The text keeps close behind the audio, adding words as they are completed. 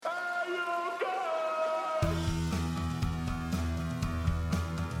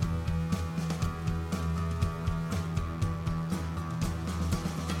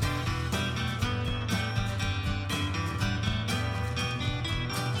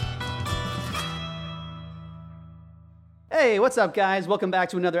Hey, what's up, guys? Welcome back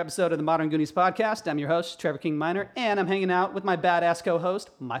to another episode of the Modern Goonies podcast. I'm your host, Trevor King Minor, and I'm hanging out with my badass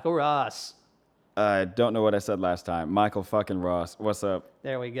co-host, Michael Ross. I don't know what I said last time. Michael fucking Ross. What's up?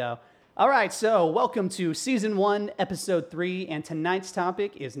 There we go. All right, so welcome to Season 1, Episode 3, and tonight's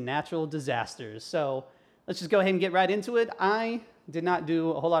topic is natural disasters. So let's just go ahead and get right into it. I did not do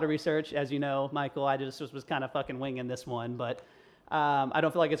a whole lot of research, as you know, Michael. I just was kind of fucking winging this one, but I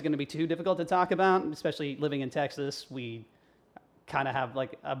don't feel like it's going to be too difficult to talk about, especially living in Texas. We kind of have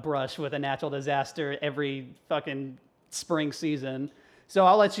like a brush with a natural disaster every fucking spring season. So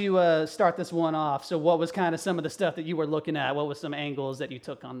I'll let you start this one off. So what was kind of some of the stuff that you were looking at? What was some angles that you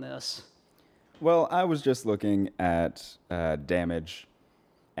took on this? Well, I was just looking at damage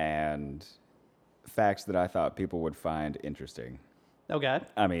and facts that I thought people would find interesting. Okay.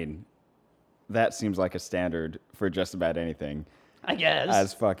 I mean, that seems like a standard for just about anything. I guess.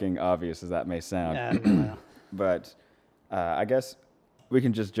 As fucking obvious as that may sound. Yeah. But I guess we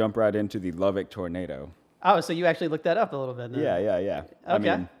can just jump right into the Lubbock tornado. Oh, so you actually looked that up a little bit then. Yeah. Okay. I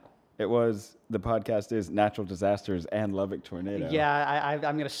mean, the podcast is Natural Disasters and Lubbock Tornado. Yeah, I'm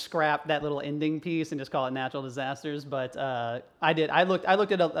going to scrap that little ending piece and just call it natural disasters. But I looked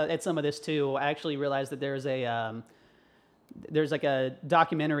at some of this too. I actually realized that there's like a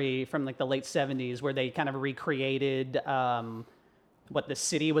documentary from like the late 70s where they kind of recreated what the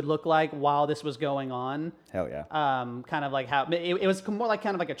city would look like while this was going on. Hell yeah. Kind of like how it was more like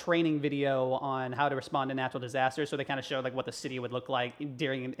kind of like a training video on how to respond to natural disasters. So they kind of showed like what the city would look like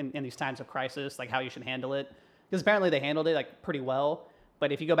during in these times of crisis, like how you should handle it. Because apparently they handled it like pretty well.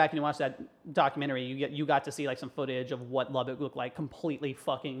 But if you go back and you watch that documentary, you got to see like some footage of what Lubbock looked like, completely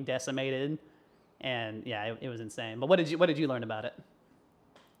fucking decimated. And yeah, it was insane. But what did you learn about it?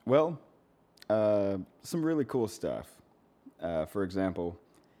 Well, some really cool stuff. For example,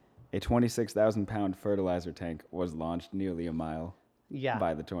 a 26,000-pound fertilizer tank was launched nearly a mile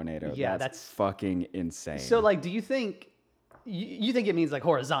by the tornado. Yeah, that's fucking insane. So, like, do you think you think it means like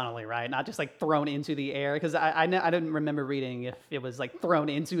horizontally, right? Not just like thrown into the air? Because I didn't remember reading if it was like thrown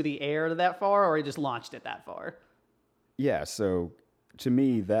into the air that far or it just launched it that far. Yeah, so to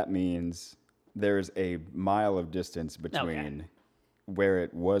me, that means there's a mile of distance between where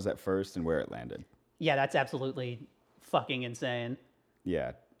it was at first and where it landed. Yeah, that's absolutely fucking insane.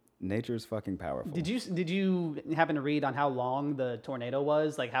 Yeah, nature's fucking powerful. Did you happen to read on how long the tornado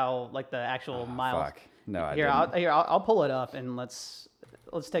was? Like how the actual miles? Fuck. No, I didn't. I'll pull it up and let's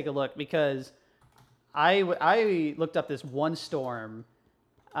take a look because I looked up this one storm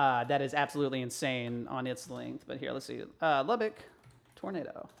that is absolutely insane on its length. But here, let's see. Lubbock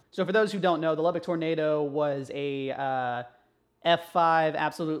tornado. So for those who don't know, the Lubbock tornado was a F5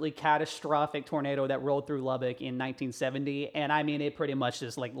 absolutely catastrophic tornado that rolled through Lubbock in 1970. And I mean, it pretty much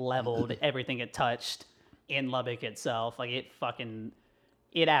just like leveled everything it touched in Lubbock itself. Like it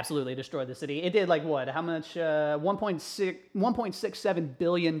absolutely destroyed the city. It did like what? How much? $1.67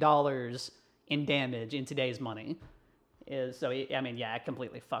 billion in damage in today's money. It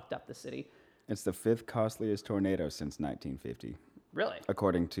completely fucked up the city. It's the 5th costliest tornado since 1950. Really?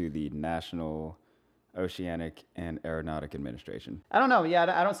 According to the National Oceanic and Aeronautic Administration. I don't know. Yeah,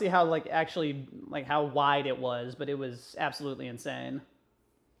 I don't see how how wide it was, but it was absolutely insane.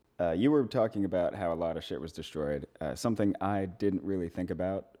 You were talking about how a lot of shit was destroyed. Something I didn't really think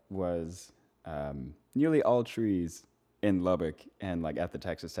about was nearly all trees in Lubbock and like at the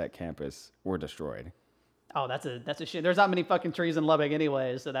Texas Tech campus were destroyed. Oh, that's a shame. There's not many fucking trees in Lubbock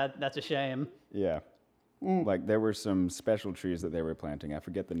anyway, so that's a shame. Yeah. Like there were some special trees that they were planting. I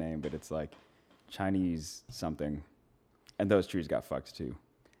forget the name, but it's like Chinese something, and those trees got fucked too.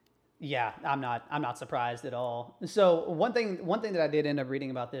 Yeah, I'm not surprised at all. So one thing that I did end up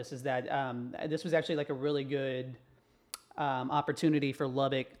reading about this is that this was actually like a really good opportunity for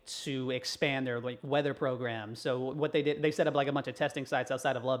Lubbock to expand their like weather program. So what they did, they set up like a bunch of testing sites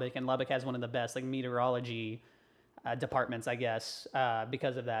outside of Lubbock, and Lubbock has one of the best like meteorology departments, I guess,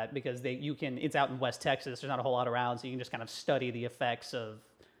 because of that. Because it's out in West Texas. There's not a whole lot around, so you can just kind of study the effects of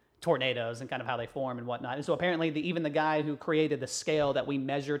tornadoes and kind of how they form and whatnot. And so apparently even the guy who created the scale that we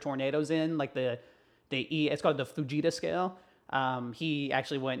measure tornadoes in, like it's called the Fujita scale. He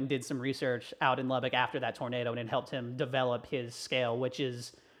actually went and did some research out in Lubbock after that tornado, and it helped him develop his scale, which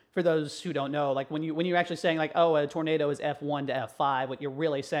is, for those who don't know, like when you're actually saying like, oh, a tornado is F1 to F5, what you're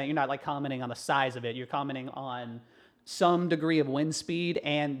really saying, you're not like commenting on the size of it, you're commenting on some degree of wind speed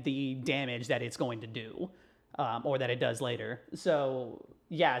and the damage that it's going to do, or that it does later. So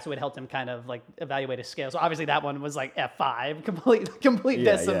yeah, so it helped him kind of like evaluate his scale. So obviously that one was like F5, complete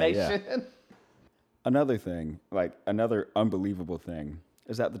decimation. Yeah. Another unbelievable thing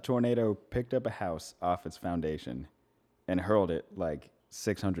is that the tornado picked up a house off its foundation and hurled it like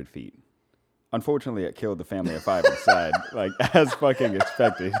 600 feet. Unfortunately, it killed the family of 5 inside, like as fucking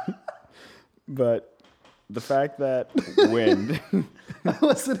expected. But the fact that wind, I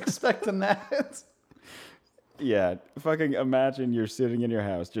wasn't expecting that. yeah, fucking imagine you're sitting in your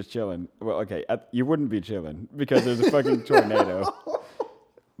house just chilling. Well, okay, you wouldn't be chilling because there's a fucking tornado.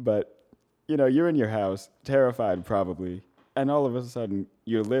 But, you're in your house, terrified probably, and all of a sudden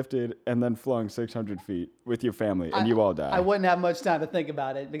you're lifted and then flung 600 feet with your family and you all die. I wouldn't have much time to think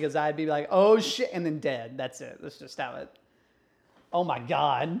about it because I'd be like, oh shit, and then dead. That's it. That's just how it. Oh my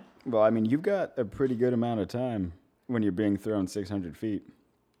God. Well, I mean, you've got a pretty good amount of time when you're being thrown 600 feet.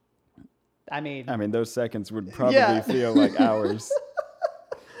 I mean, those seconds would probably feel like hours.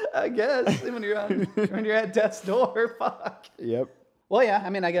 I guess when you're at death's door, fuck. Yep. Well, yeah,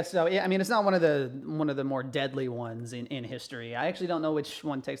 I guess so. Yeah, it's not one of the more deadly ones in history. I actually don't know which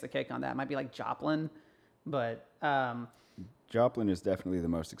one takes the cake on that. It might be like Joplin, but Joplin is definitely the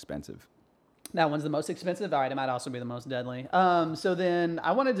most expensive. That one's the most expensive. All right, it might also be the most deadly. So then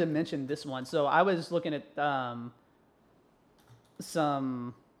I wanted to mention this one. So I was looking at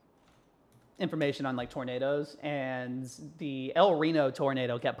some information on like tornadoes, and the El Reno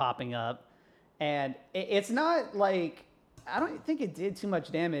tornado kept popping up, and it's not like. I don't think it did too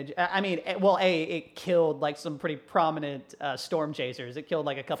much damage. It killed like some pretty prominent storm chasers. It killed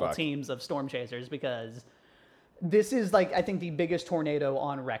like a couple teams of storm chasers because this is like, I think, the biggest tornado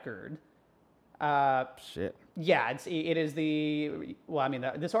on record. Shit. Yeah, it is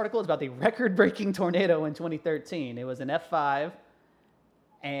this article is about the record-breaking tornado in 2013. It was an F5,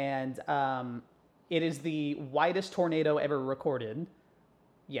 and it is the widest tornado ever recorded.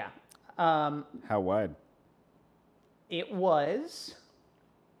 Yeah. How wide? It was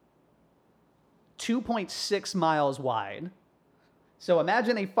 2.6 miles wide. So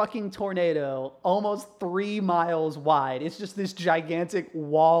imagine a fucking tornado almost 3 miles wide. It's just this gigantic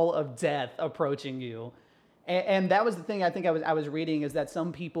wall of death approaching you. And that was the thing I think I was reading, is that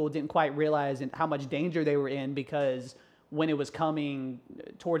some people didn't quite realize how much danger they were in, because when it was coming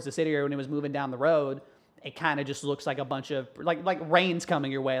towards the city or when it was moving down the road, it kind of just looks like a bunch of like rain's coming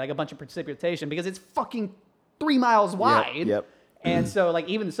your way, like a bunch of precipitation, because it's fucking 3 miles wide. Yep. And so like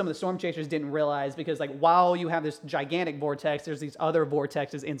even some of the storm chasers didn't realize, because like while you have this gigantic vortex, there's these other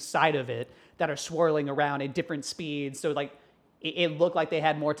vortexes inside of it that are swirling around at different speeds. So like it looked like they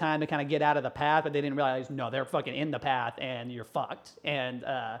had more time to kind of get out of the path, but they didn't realize, no, they're fucking in the path and you're fucked. And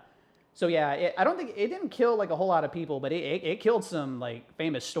so yeah, I don't think it didn't kill like a whole lot of people, but it killed some like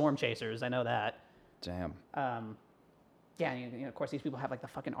famous storm chasers. I know that. Damn. Yeah, of course, these people have like the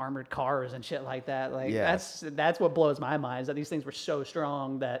fucking armored cars and shit like that. Like Yeah. that's what blows my mind, is that these things were so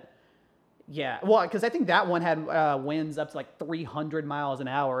strong that, yeah. Well, because I think that one had winds up to like 300 miles an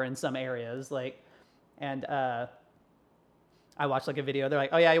hour in some areas. Like, and I watched like a video. They're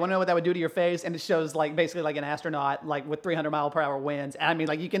like, oh yeah, you want to know what that would do to your face? And it shows like basically like an astronaut like with 300 mile per hour winds. And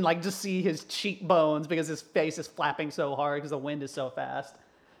like you can like just see his cheekbones because his face is flapping so hard because the wind is so fast.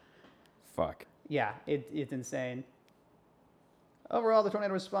 Fuck. Yeah, it's insane. Overall, the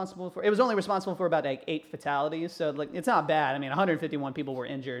tornado was only responsible for about like 8 fatalities, so like it's not bad. 151 people were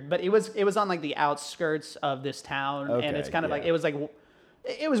injured, but it was on like the outskirts of this town, and it's kind of like it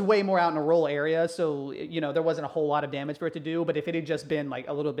was way more out in a rural area, so there wasn't a whole lot of damage for it to do. But if it had just been like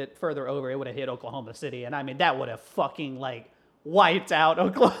a little bit further over, it would have hit Oklahoma City, and that would have fucking like wiped out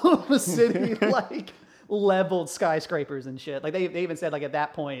Oklahoma City, like leveled skyscrapers and shit. Like they even said like at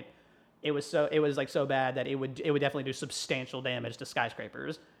that point. It was like so bad that it would definitely do substantial damage to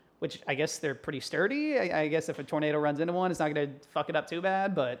skyscrapers, which I guess they're pretty sturdy. I guess if a tornado runs into one, it's not going to fuck it up too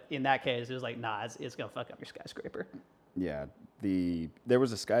bad. But in that case, it was like, nah, it's going to fuck up your skyscraper. Yeah. There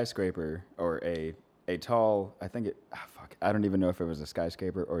was a skyscraper or a tall, I think I don't even know if it was a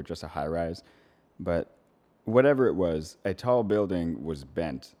skyscraper or just a high rise, but whatever it was, a tall building was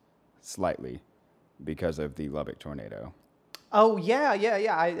bent slightly because of the Lubbock tornado. Oh, yeah.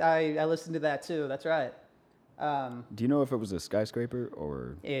 I listened to that, too. That's right. Do you know if it was a skyscraper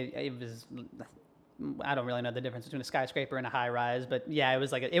or... It was... I don't really know the difference between a skyscraper and a high-rise, but yeah, it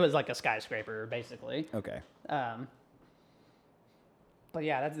was like a skyscraper, basically. Okay. But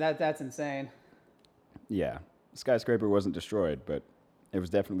yeah, that's insane. Yeah. Skyscraper wasn't destroyed, but it was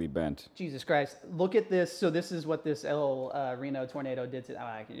definitely bent. Jesus Christ. Look at this. So this is what this El Reno tornado did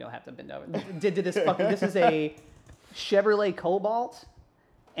to... you'll have to bend over. Did to this fucking... This is a... Chevrolet Cobalt,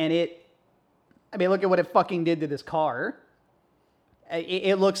 and look at what it fucking did to this car.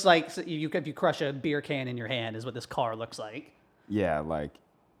 It looks like if you crush a beer can in your hand is what this car looks like. Yeah, like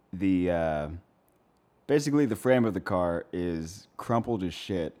basically the frame of the car is crumpled as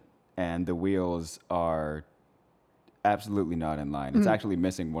shit, and the wheels are absolutely not in line. It's actually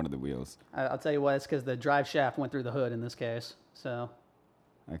missing one of the wheels. I'll tell you what, it's because the drive shaft went through the hood in this case. So.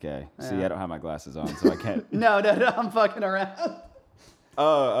 Okay. Yeah. See, I don't have my glasses on, so I can't. No, I'm fucking around.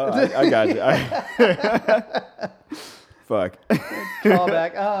 I got you. Fuck.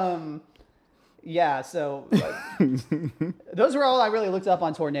 Callback. Yeah, so those were all I really looked up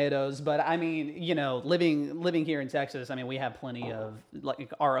on tornadoes. But I mean, living here in Texas, I mean, we have plenty of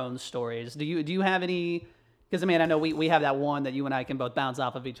like our own stories. Do you have any? Because I mean, I know we have that one that you and I can both bounce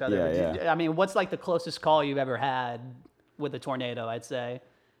off of each other. Yeah. I mean, what's like the closest call you've ever had with a tornado? I'd say.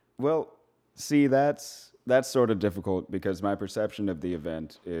 Well, see, that's sort of difficult because my perception of the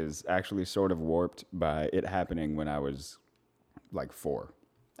event is actually sort of warped by it happening when I was like 4.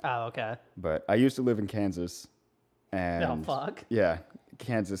 Oh, okay. But I used to live in Kansas, and Oh, fuck. Yeah,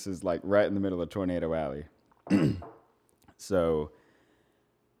 Kansas is like right in the middle of Tornado Alley. So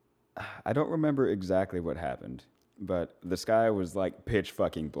I don't remember exactly what happened, but the sky was like pitch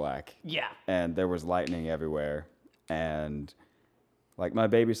fucking black. Yeah. And there was lightning everywhere, and like my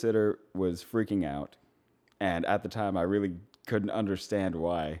babysitter was freaking out, and at the time I really couldn't understand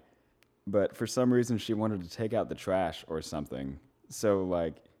why, but for some reason she wanted to take out the trash or something. So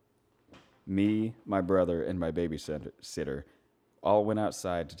like me, my brother, and my babysitter all went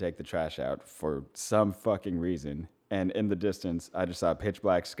outside to take the trash out for some fucking reason. And in the distance, I just saw pitch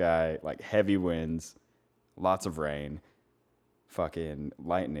black sky, like heavy winds, lots of rain, fucking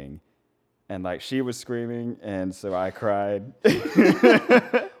lightning. And like she was screaming, and so I cried.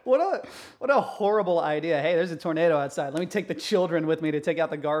 What a horrible idea. Hey, there's a tornado outside. Let me take the children with me to take out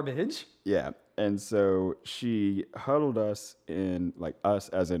the garbage. Yeah. And so she huddled us in, like us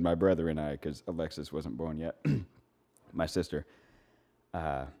as in my brother and I, because Alexis wasn't born yet, my sister.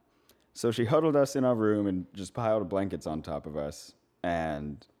 So she huddled us in our room and just piled blankets on top of us.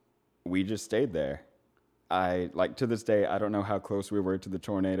 And we just stayed there. To this day, I don't know how close we were to the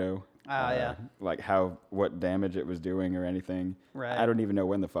tornado. Yeah. Like what damage it was doing or anything. Right. I don't even know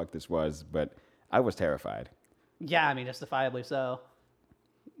when the fuck this was, but I was terrified. Yeah, I mean, justifiably so.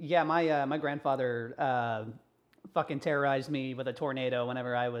 Yeah, my grandfather fucking terrorized me with a tornado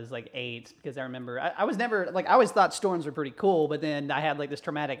whenever I was like 8, because I remember I was never like, I always thought storms were pretty cool, but then I had like this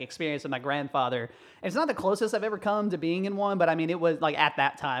traumatic experience with my grandfather. And it's not the closest I've ever come to being in one, but I mean, it was like at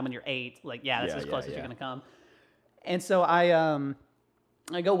that time when you're 8, like, yeah, that's as close as you're gonna come. And so I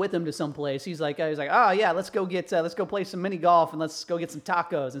go with him to some place. He's like, oh yeah, let's go play some mini golf and let's go get some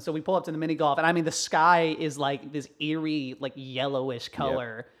tacos. And so we pull up to the mini golf, and I mean, the sky is like this eerie, like yellowish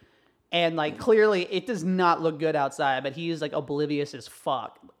color. Yep. And like clearly it does not look good outside, but he is like oblivious as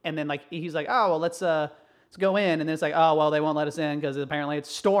fuck. And then like he's like, oh well, let's go in. And then it's like, oh well, they won't let us in because apparently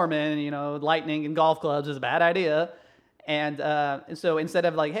it's storming. Lightning and golf clubs is a bad idea. And so instead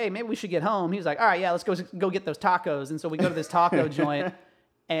of like, hey, maybe we should get home, he's like, all right, yeah, let's go get those tacos. And so we go to this taco joint,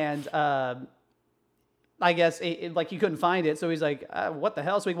 and I guess like he couldn't find it, so he's like, what the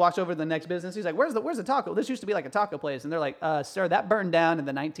hell? So he walks over to the next business. He's like, where's the taco? This used to be like a taco place. And they're like, sir, that burned down in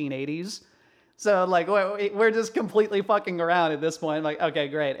the 1980s. So like we're just completely fucking around at this point. I'm like, okay,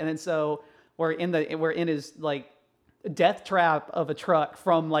 great. And then so we're in his like death trap of a truck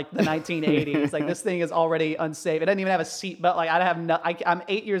from like the 1980s. Like this thing is already unsafe. It doesn't even have a seatbelt. Like I'm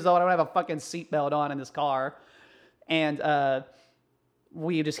 8 years old. I don't have a fucking seatbelt on in this car. And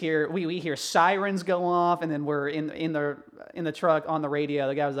we just hear sirens go off, and then we're in the truck on the radio.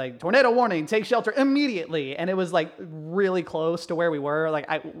 The guy was like, tornado warning, take shelter immediately. And it was like really close to where we were. Like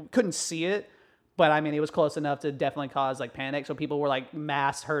I couldn't see it, but I mean, it was close enough to definitely cause like panic. So people were like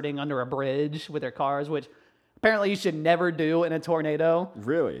mass hurting under a bridge with their cars, which apparently you should never do in a tornado.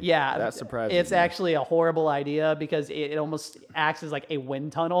 Really? Yeah. That surprises It's me. Actually a horrible idea because it almost acts as like a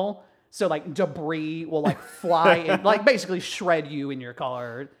wind tunnel. So like debris will like fly and like basically shred you in your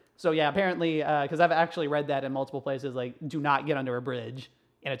car. So yeah, apparently, because I've actually read that in multiple places, like do not get under a bridge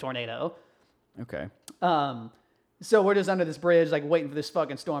in a tornado. Okay. So we're just under this bridge, like waiting for this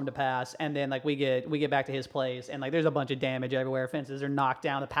fucking storm to pass, and then like we get back to his place, and like there's a bunch of damage everywhere. Fences are knocked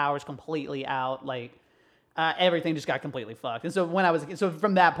down, the power's completely out, like everything just got completely fucked. And so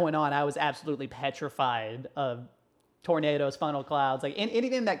from that point on, I was absolutely petrified of tornadoes, funnel clouds, like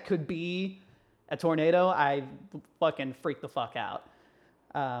anything that could be a tornado, I fucking freak the fuck out.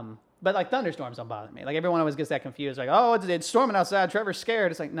 But like thunderstorms don't bother me. Like everyone always gets that confused. Like, oh, it's storming outside. Trevor's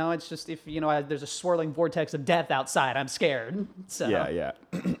scared. It's like, no, it's just if there's a swirling vortex of death outside, I'm scared. So Yeah.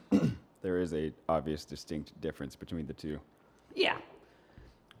 There is a obvious distinct difference between the two. Yeah.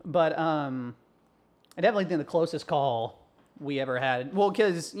 But I definitely think the closest call we ever had, well,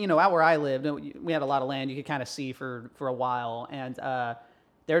 because out where I lived, we had a lot of land you could kind of see for a while, and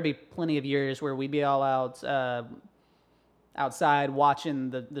there would be plenty of years where we'd be all out outside watching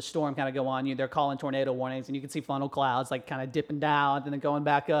the storm kind of go on. They're calling tornado warnings, and you can see funnel clouds like kind of dipping down and then going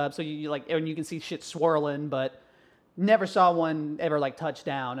back up. So you like, and you can see shit swirling, but never saw one ever like touch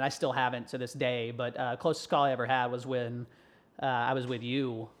down, and I still haven't to this day. But closest call I ever had was when I was with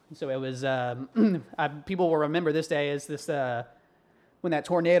you. So it was people will remember this day as this when that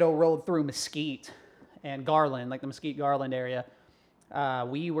tornado rolled through Mesquite and Garland, like the Mesquite Garland area.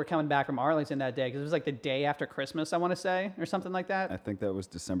 We were coming back from Arlington that day because it was like the day after Christmas, I want to say, or something like that. I think that was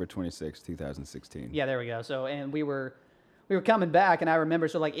December 26, 2016. Yeah, there we go. So, and we were coming back, and I remember,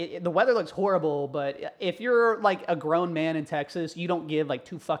 so like the weather looks horrible, but if you're like a grown man in Texas, you don't give like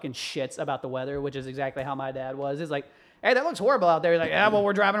two fucking shits about the weather, which is exactly how my dad was. It's like, hey, that looks horrible out there. He's like, yeah, well,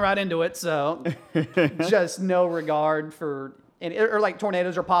 we're driving right into it, so just no regard for. Or like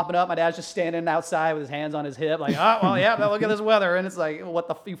tornadoes are popping up. My dad's just standing outside with his hands on his hip, like, oh well, yeah, but look at this weather, and it's like, what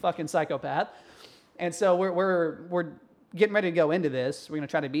the you fucking psychopath. And so we're getting ready to go into this. We're gonna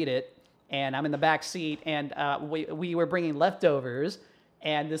try to beat it, and I'm in the back seat, and we were bringing leftovers,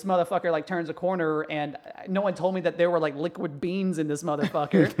 and this motherfucker like turns a corner, and no one told me that there were like liquid beans in this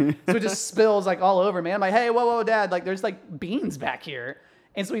motherfucker, so it just spills like all over me. I'm like, hey, whoa, Dad, like there's like beans back here.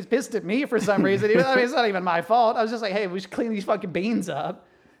 And so he's pissed at me for some reason. I mean, it's not even my fault. I was just like, hey, we should clean these fucking beans up.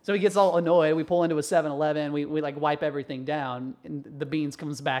 So he gets all annoyed. We pull into a 7-Eleven. We like wipe everything down, and the beans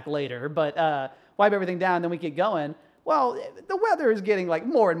comes back later. But wipe everything down, then we get going. Well, the weather is getting like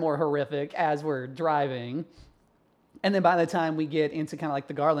more and more horrific as we're driving. And then by the time we get into kind of like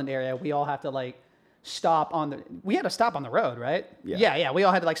the Garland area, we all have to like we had to stop on the road, right? Yeah. We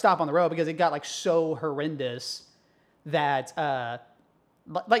all had to like stop on the road because it got like so horrendous that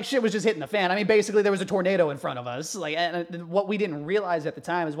like shit was just hitting the fan. I mean, basically there was a tornado in front of us. Like, and what we didn't realize at the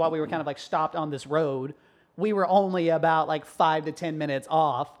time is while we were kind of like stopped on this road, we were only about like 5 to 10 minutes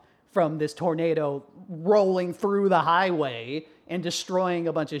off from this tornado rolling through the highway and destroying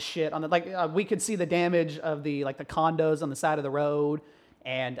a bunch of shit on the we could see the damage of the condos on the side of the road,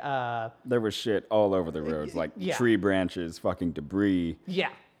 and there was shit all over the roads, like tree branches, fucking debris. Yeah.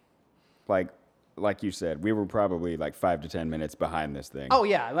 Like you said, we were probably like 5 to 10 minutes behind this thing. Oh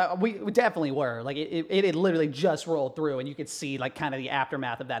yeah, we definitely were. Like it had literally just rolled through, and you could see like kind of the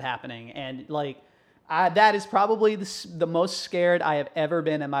aftermath of that happening. And like that is probably the most scared I have ever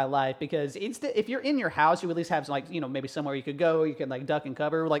been in my life, because if you're in your house, you at least have like maybe somewhere you could go, you can like duck and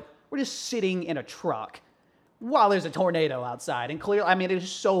cover. Like we're just sitting in a truck while there's a tornado outside, and clearly, I mean, it is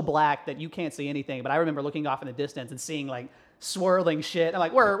so black that you can't see anything. But I remember looking off in the distance and seeing like swirling shit. I'm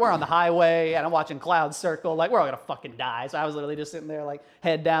like, we're on the highway, and I'm watching clouds circle. Like, we're all gonna fucking die. So I was literally just sitting there, like,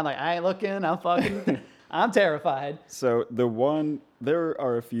 head down, like, I ain't looking. I'm terrified. So there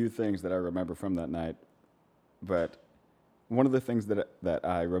are a few things that I remember from that night, but one of the things that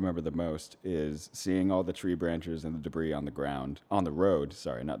I remember the most is seeing all the tree branches and the debris on the road.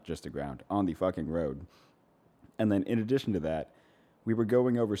 Sorry, not just the ground, on the fucking road. And then in addition to that, we were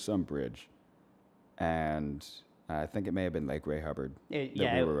going over some bridge, and I think it may have been Lake Ray Hubbard we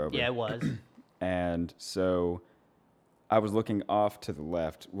were over. Yeah, it was. And so I was looking off to the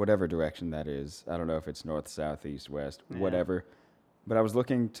left, whatever direction that is. I don't know if it's north, south, east, west, whatever. But I was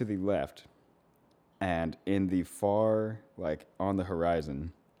looking to the left, and in the far, like, on the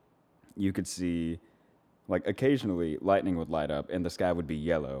horizon, you could see, like, occasionally lightning would light up, and the sky would be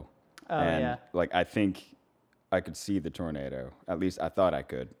yellow. Oh, and, yeah. like, I think I could see the tornado. At least I thought I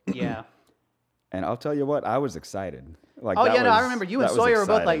could. Yeah. And I'll tell you what, I was excited. Like, oh, yeah, no, I remember you and Sawyer were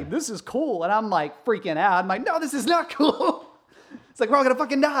both like, this is cool. And I'm like freaking out. I'm like, no, this is not cool. It's like, we're all going to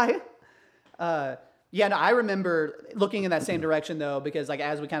fucking die. Yeah, no, I remember looking in that same direction, though, because like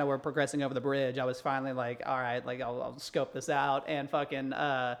as we kind of were progressing over the bridge, I was finally like, all right, like I'll scope this out, and fucking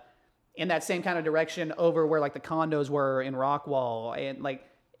in that same kind of direction over where like the condos were in Rockwall, and like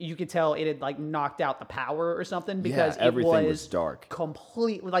you could tell it had like knocked out the power or something, because everything was dark.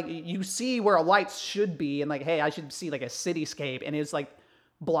 Completely, like you see where a light should be, and like, hey, I should see like a cityscape, and it's like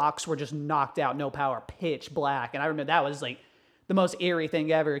blocks were just knocked out, no power, pitch black. And I remember that was like the most eerie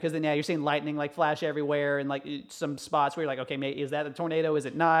thing ever, because then you're seeing lightning like flash everywhere, and like some spots where you're like, okay, is that a tornado? Is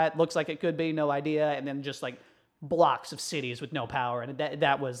it not? Looks like it could be, no idea. And then just like blocks of cities with no power, and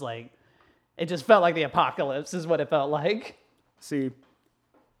that was like, it just felt like the apocalypse is what it felt like. See,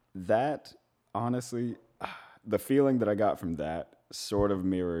 that, honestly, the feeling that I got from that sort of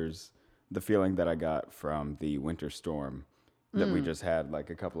mirrors the feeling that I got from the winter storm that we just had like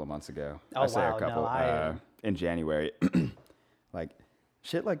a couple of months ago. Oh, wow. In January. Like,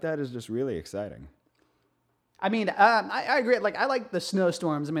 shit like that is just really exciting. I mean, I agree. Like, I like the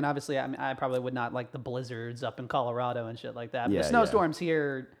snowstorms. I mean, obviously, I probably would not like the blizzards up in Colorado and shit like that. But the snowstorms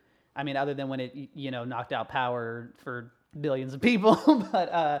here, I mean, other than when it, knocked out power for billions of people,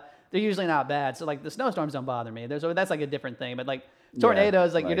 but they're usually not bad. So like the snowstorms don't bother me. That's like a different thing. But like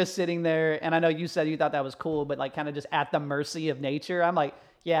tornadoes, like you're just sitting there, and I know you said you thought that was cool, but like kind of just at the mercy of nature. I'm like,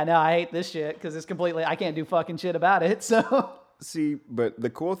 yeah, no, I hate this shit because it's completely, I can't do fucking shit about it. So See, but the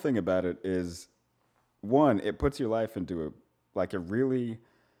cool thing about it is, one, it puts your life into a really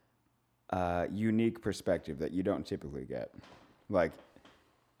unique perspective that you don't typically get. Like,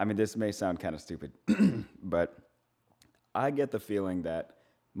 I mean, this may sound kind of stupid, but I get the feeling that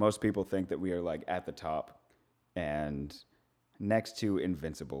most people think that we are like at the top and next to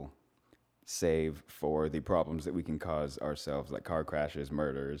invincible, save for the problems that we can cause ourselves, like car crashes,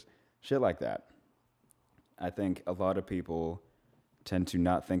 murders, shit like that. I think a lot of people tend to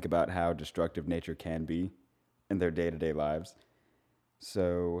not think about how destructive nature can be in their day-to-day lives.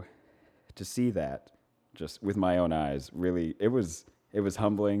 So to see that just with my own eyes, really, it was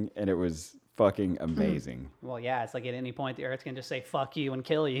humbling and it was fucking amazing. well, yeah, it's like at any point the earth can just say fuck you and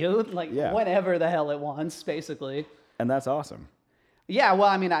kill you, like Yeah. whenever the hell it wants, basically. And that's awesome. Yeah, well,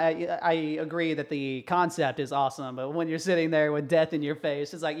 I mean, I agree that the concept is awesome, but when you're sitting there with death in your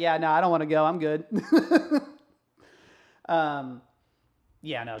face, it's like, yeah, no, I don't want to go. I'm good.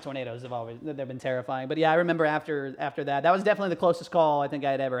 Yeah, no, tornadoes they've been terrifying. But yeah, I remember after that was definitely the closest call I think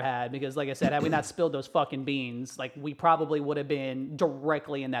I had ever had because, like I said, had we not spilled those fucking beans, like we probably would have been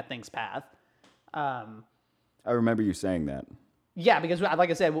directly in that thing's path. I remember you saying that. Yeah, because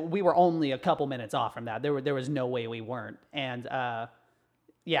like I said, we were only a couple minutes off from that. There was no way we weren't. And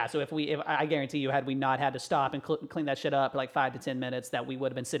yeah, so if I guarantee you, had we not had to stop and clean that shit up for like 5 to 10 minutes, that we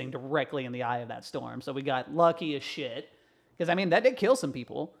would have been sitting directly in the eye of that storm. So we got lucky as shit. Because, I mean, that did kill some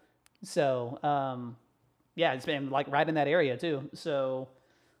people. So, yeah, it's been, like, right in that area, too. So,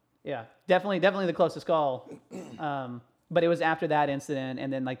 yeah, definitely the closest call. But it was after that incident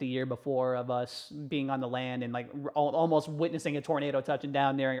and then, like, the year before of us being on the land and, like, almost witnessing a tornado touching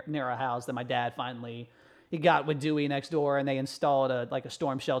down near our house that my dad finally, he got with Dewey next door and they installed a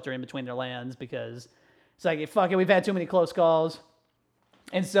storm shelter in between their lands because it's like, fuck it, we've had too many close calls.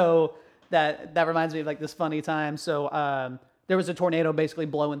 And so that reminds me of, like, this funny time. So, there was a tornado basically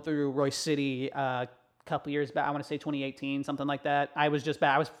blowing through Royce City a couple years back. I want to say 2018, something like that. I was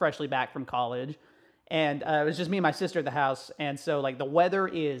freshly back from college, and it was just me and my sister at the house. And so like the weather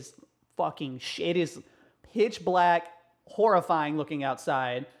is fucking it is pitch black, horrifying looking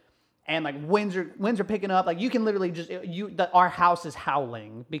outside, and like winds are picking up. Like you can literally just our house is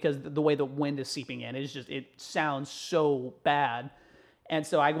howling because the way the wind is seeping in. It sounds so bad. And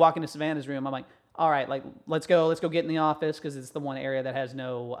so I walk into Savannah's room. I'm like, all right, like let's go get in the office because it's the one area that has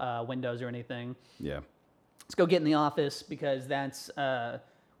no windows or anything. Yeah. Let's go get in the office because that's we're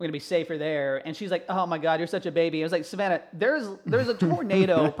gonna be safer there. And she's like, oh my God, you're such a baby. I was like, Savannah, there's a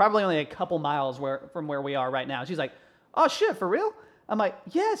tornado probably only a couple miles from where we are right now. She's like, oh shit, for real? I'm like,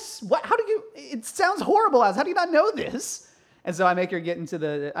 yes. What? How do you? It sounds horrible. How do you not know this? And so I make her get into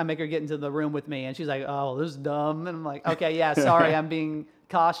the room with me, and she's like, oh, this is dumb. And I'm like, okay, yeah, sorry, I'm being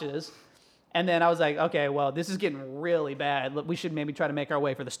cautious. And then I was like, okay, well, this is getting really bad. We should maybe try to make our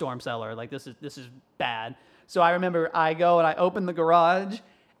way for the storm cellar. Like, this is bad. So I remember I go and I open the garage,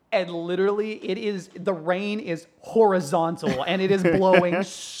 and literally the rain is horizontal, and it is blowing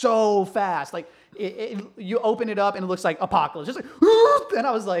so fast. Like, you open it up, and it looks like apocalypse. Just like, and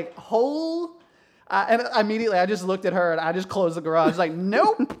I was like, and immediately I just looked at her, and I just closed the garage. Like,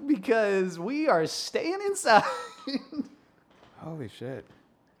 nope, because we are staying inside. Holy shit.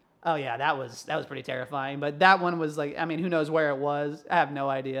 Oh yeah, that was pretty terrifying. But that one was like, I mean, who knows where it was? I have no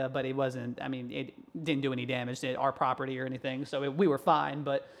idea. But it wasn't. I mean, it didn't do any damage to our property or anything, so we were fine.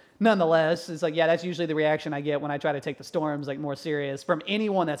 But nonetheless, it's like, yeah, that's usually the reaction I get when I try to take the storms like more serious from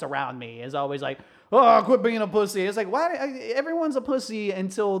anyone that's around me. Is always like, oh, quit being a pussy. It's like, why? Everyone's a pussy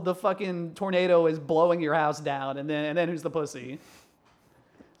until the fucking tornado is blowing your house down, and then who's the pussy?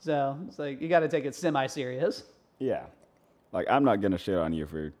 So it's like you got to take it semi-serious. Yeah, like I'm not gonna shit on you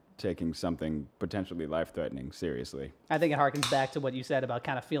for taking something potentially life-threatening seriously. I think it harkens back to what you said about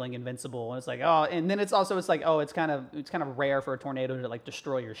kind of feeling invincible. And it's like, oh, and then it's like, oh, it's kind of rare for a tornado to like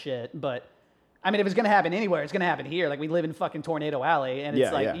destroy your shit. But I mean, if it's gonna happen anywhere, it's gonna happen here. Like we live in fucking Tornado Alley, and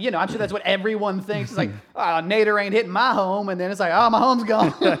it's I'm sure that's what everyone thinks. It's like, oh, Nader ain't hitting my home, and then it's like, oh, my home's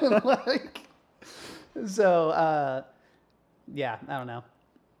gone. Like, so, yeah, I don't know.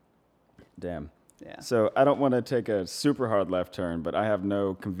 Damn. Yeah. So I don't want to take a super hard left turn, but I have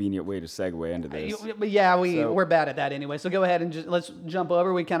no convenient way to segue into this. Yeah, we're bad at that anyway. So go ahead and let's jump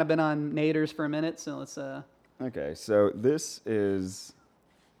over. We've kind of been on Naders for a minute, so let's. Okay, so this is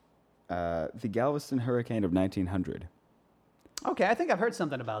the Galveston hurricane of 1900. Okay, I think I've heard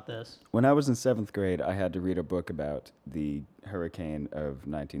something about this. When I was in 7th grade, I had to read a book about the hurricane of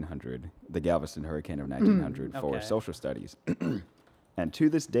 1900, the Galveston hurricane of 1900 for Okay. social studies. And to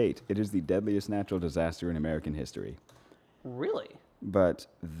this date, it is the deadliest natural disaster in American history. Really? But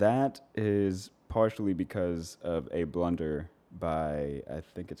that is partially because of a blunder by, I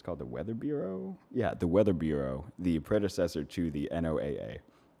think it's called the Weather Bureau? Yeah, the Weather Bureau, the predecessor to the NOAA.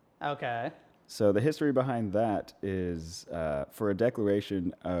 Okay. So the history behind that is for a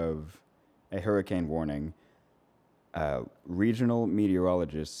declaration of a hurricane warning, regional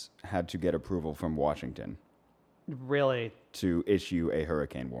meteorologists had to get approval from Washington Really? to issue a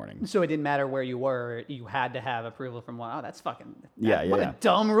hurricane warning. So it didn't matter where you were, you had to have approval from one. Oh, that's fucking. Yeah, What yeah. a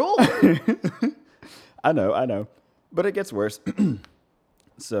dumb rule. I know. But it gets worse.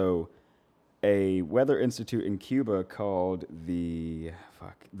 So a weather institute in Cuba called the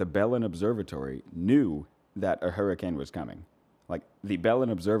Bellin Observatory knew that a hurricane was coming. Like, the Bellin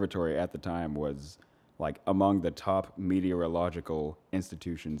Observatory at the time was like among the top meteorological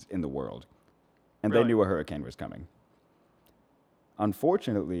institutions in the world. And Really? they knew a hurricane was coming.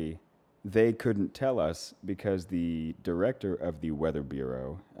 Unfortunately, they couldn't tell us because the director of the Weather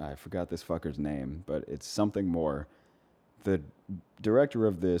Bureau, I forgot this fucker's name, but it's something more. The director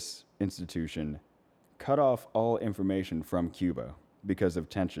of this institution cut off all information from Cuba because of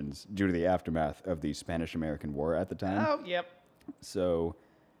tensions due to the aftermath of the Spanish-American War at the time. Oh, yep. So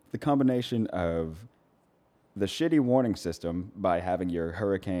the combination of the shitty warning system by having your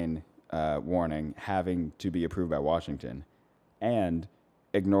hurricane warning having to be approved by Washington and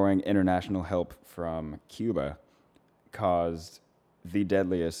ignoring international help from Cuba caused the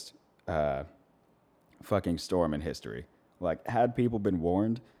deadliest fucking storm in history. Like, had people been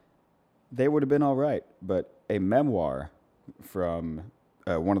warned, they would have been all right. But a memoir from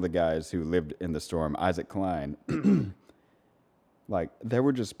one of the guys who lived in the storm, Isaac Klein, like, there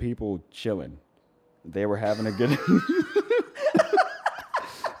were just people chilling. They were having a good...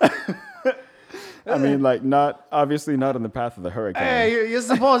 I mean, like, obviously not in the path of the hurricane. Hey, you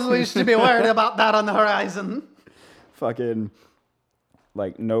supposedly should be worried about that on the horizon. Fucking,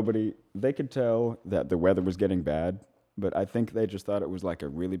 like, nobody... They could tell that the weather was getting bad, but I think they just thought it was like a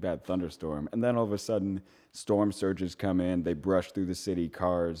really bad thunderstorm. And then all of a sudden, storm surges come in. They brush through the city.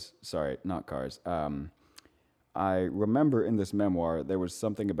 Cars. Sorry, not cars. I remember in this memoir, there was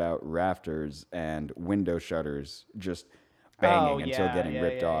something about rafters and window shutters just banging until getting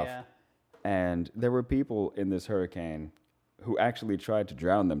ripped off. Yeah. And there were people in this hurricane who actually tried to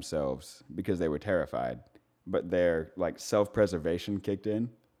drown themselves because they were terrified. But their, like, self-preservation kicked in,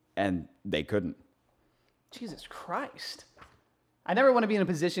 and they couldn't. Jesus Christ. I never want to be in a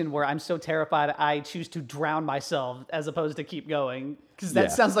position where I'm so terrified I choose to drown myself as opposed to keep going. Because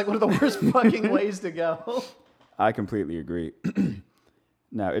that sounds like one of the worst fucking ways to go. I completely agree.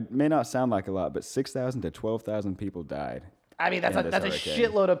 Now, it may not sound like a lot, but 6,000 to 12,000 people died. I mean, that's a hurricane.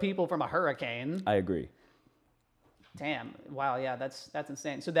 shitload of people from a hurricane. I agree. Damn. Wow. Yeah, that's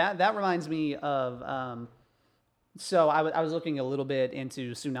insane. So that reminds me of. So I was looking a little bit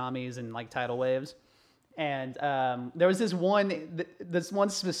into tsunamis and like tidal waves, and there was this one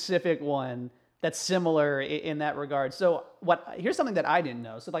specific one that's similar in that regard. So here's something that I didn't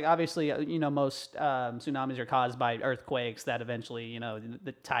know. So like obviously most tsunamis are caused by earthquakes that eventually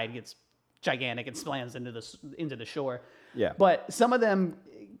the tide gets gigantic and slams into the shore. Yeah. But some of them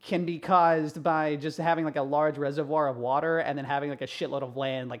can be caused by just having like a large reservoir of water and then having like a shitload of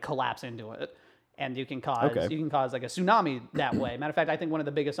land like collapse into it. And you can cause like a tsunami that way. Matter of fact, I think one of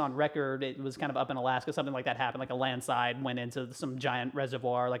the biggest on record, it was kind of up in Alaska, something like that happened. Like a landslide went into some giant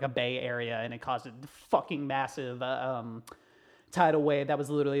reservoir, like a bay area, and it caused a fucking massive tidal wave that was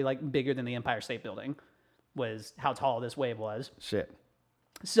literally like bigger than the Empire State Building, was how tall this wave was. Shit.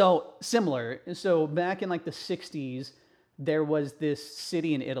 So similar. So back in like the 60s, there was this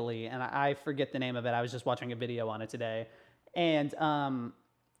city in Italy, and I forget the name of it. I was just watching a video on it today. And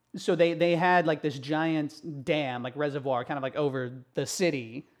so they had like this giant dam, like reservoir, kind of like over the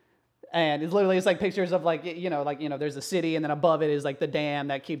city. And it's like pictures of like, there's a city, and then above it is like the dam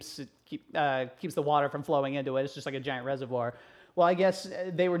that keeps the water from flowing into it. It's just like a giant reservoir. Well, I guess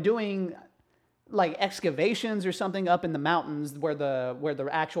they were doing like excavations or something up in the mountains where the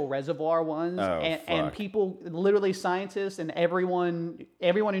actual reservoir was, and people, literally scientists and everyone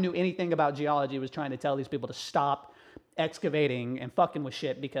who knew anything about geology was trying to tell these people to stop excavating and fucking with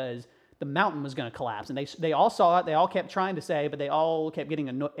shit because the mountain was going to collapse. And they all saw it. They all kept trying to say, but they all kept getting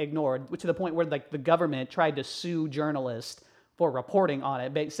ignored, to the point where like the government tried to sue journalists for reporting on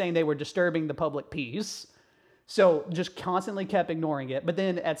it, saying they were disturbing the public peace. So just constantly kept ignoring it. But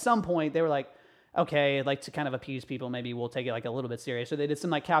then at some point they were like, okay, like to kind of appease people, maybe we'll take it like a little bit serious. So they did some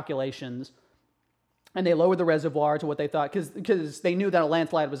like calculations, and they lowered the reservoir to what they thought, because they knew that a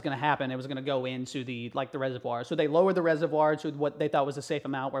landslide was going to happen. It was going to go into the reservoir. So they lowered the reservoir to what they thought was a safe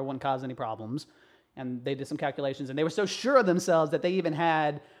amount where it wouldn't cause any problems. And they did some calculations, and they were so sure of themselves that they even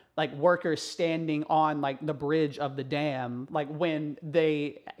had like workers standing on like the bridge of the dam, like when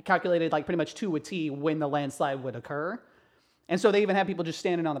they calculated like pretty much to a T when the landslide would occur. And so they even had people just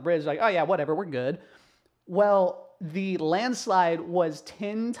standing on the bridge like, oh yeah, whatever, we're good. Well, the landslide was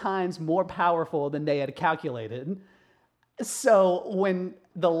 10 times more powerful than they had calculated. So when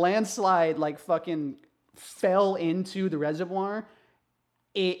the landslide like fucking fell into the reservoir,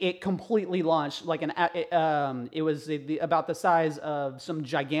 it completely launched like it was about the size of some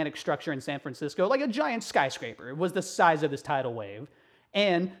gigantic structure in San Francisco, like a giant skyscraper. It was the size of this tidal wave.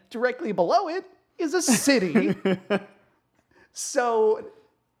 And directly below it is a city. So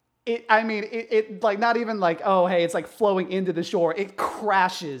it like not even like, oh, hey, it's like flowing into the shore. It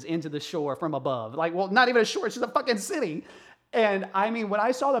crashes into the shore from above. Like, well, not even a shore, it's just a fucking city. And I mean, when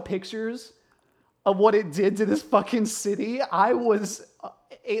I saw the pictures of what it did to this fucking city,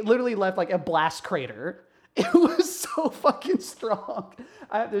 it literally left like a blast crater. It was so fucking strong.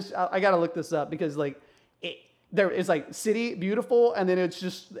 I gotta look this up because like there is like city beautiful, and then it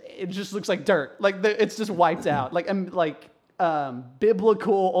just looks like dirt. Like it's just wiped out. Like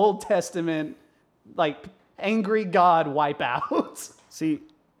biblical Old Testament, like angry God wipeouts. See,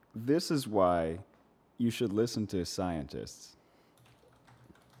 this is why you should listen to scientists.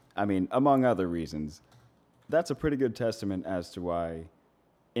 I mean, among other reasons, that's a pretty good testament as to why,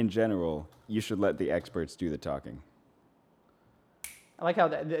 in general, you should let the experts do the talking. I like how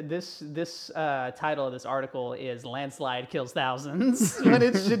this title of this article is "Landslide Kills Thousands" when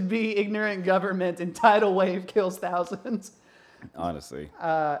it should be "Ignorant Government and Tidal Wave Kills Thousands." Honestly.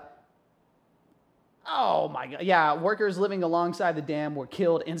 Oh my God. Yeah, workers living alongside the dam were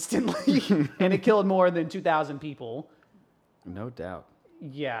killed instantly, and it killed more than 2,000 people. No doubt.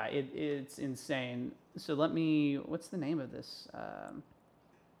 Yeah, it's insane. So what's the name of this?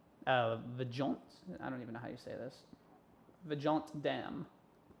 Vajont? I don't even know how you say this. Vajont Dam.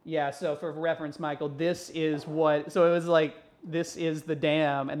 Yeah, so for reference, Michael, this is it was like, this is the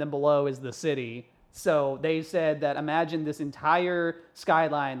dam, and then below is the city. So they said that imagine this entire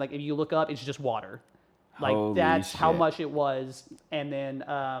skyline, like if you look up, it's just water. Like Holy that's shit. how much it was. And then,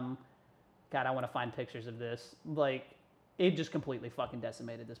 God, I want to find pictures of this. Like, it just completely fucking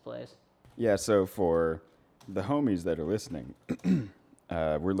decimated this place. Yeah, so for the homies that are listening,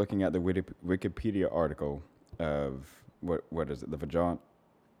 we're looking at the Wikipedia article of, what is it, the Vajont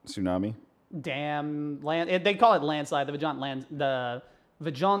tsunami? They call it landslide. The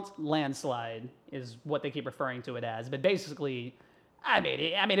Vajont landslide is what they keep referring to it as. But basically, I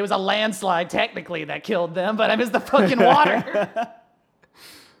mean, it was a landslide technically that killed them, but I mean, it's the fucking water.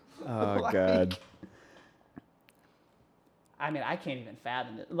 Oh, God. I mean, I can't even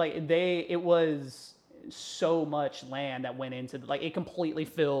fathom it. Like it was so much land that went into like it completely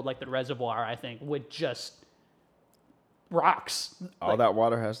filled like the reservoir, I think, with just rocks. All that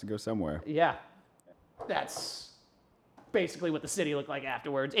water has to go somewhere. Yeah, that's basically what the city looked like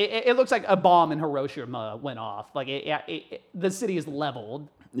afterwards. It looks like a bomb in Hiroshima went off. Like the city is leveled.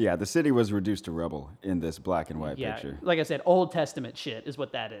 Yeah, the city was reduced to rubble in this black and white picture. Like I said, Old Testament shit is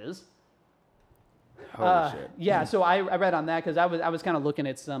what that is. Holy shit. Yeah, so I read on that because I was kind of looking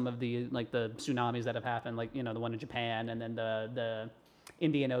at some of the like the tsunamis that have happened, like the one in Japan, and then the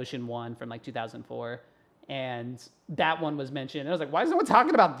Indian Ocean one from like 2004, and that one was mentioned. And I was like, why is no one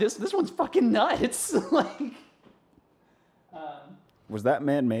talking about this? This one's fucking nuts. Like, was that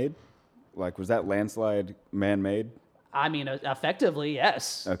man-made? Like, was that landslide man-made? I mean, effectively,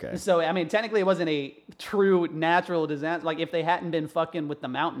 yes. Okay. So, I mean, technically it wasn't a true natural disaster. Like, if they hadn't been fucking with the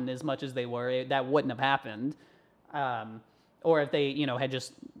mountain as much as they were, that wouldn't have happened. Or if they, had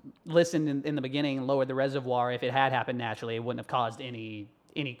just listened in the beginning and lowered the reservoir, if it had happened naturally, it wouldn't have caused any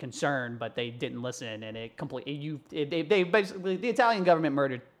concern, but they didn't listen, and they basically, the Italian government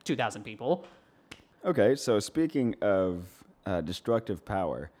murdered 2,000 people. Okay, so speaking of destructive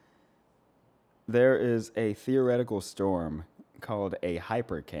power, there is a theoretical storm called a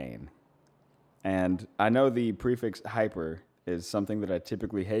hypercane. And I know the prefix hyper is something that I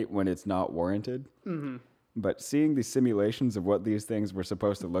typically hate when it's not warranted. Mm-hmm. But seeing the simulations of what these things were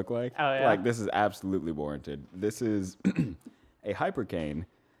supposed to look like, like this is absolutely warranted. This is a hypercane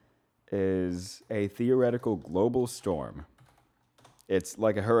is a theoretical global storm. It's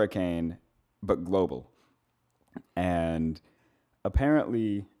like a hurricane, but global. And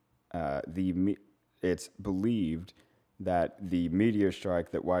apparently, it's believed that the meteor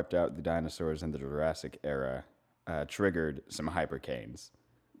strike that wiped out the dinosaurs in the Jurassic era triggered some hypercanes.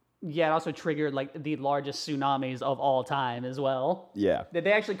 Yeah, it also triggered like the largest tsunamis of all time as well. Yeah.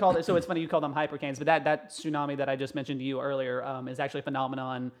 They actually called it. So it's funny you call them hypercanes, but that tsunami that I just mentioned to you earlier is actually a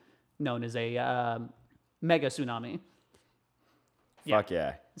phenomenon known as a mega tsunami. Fuck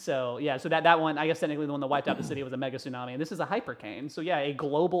yeah. So yeah, so that one, I guess technically the one that wiped out the city was a mega tsunami, and this is a hypercane. So yeah, a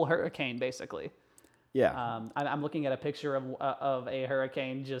global hurricane basically. Yeah. I'm looking at a picture of a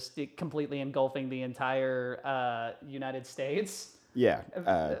hurricane just completely engulfing the entire United States. Yeah.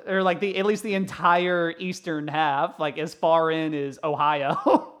 Or like at least the entire eastern half, like as far in as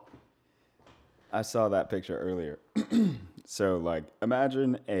Ohio. I saw that picture earlier. So, like,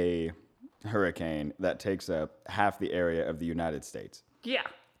 imagine a hurricane that takes up half the area of the United States. Yeah.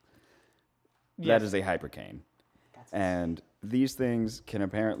 That is a hypercane. And these things can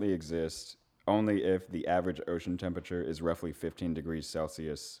apparently exist only if the average ocean temperature is roughly 15 degrees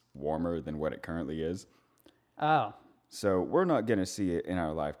Celsius warmer than what it currently is. Oh. So we're not going to see it in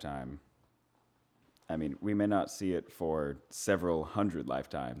our lifetime. I mean, we may not see it for several hundred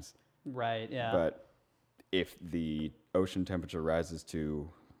lifetimes. Right, yeah. But if the ocean temperature rises to,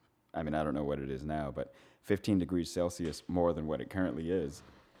 I mean, I don't know what it is now, but 15 degrees Celsius more than what it currently is,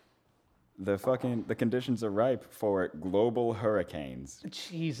 the conditions are ripe for global hurricanes.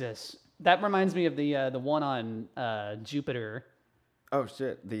 Jesus. That reminds me of the one on Jupiter. Oh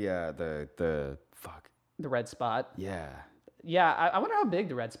shit! The fuck. The red spot. Yeah. Yeah, I wonder how big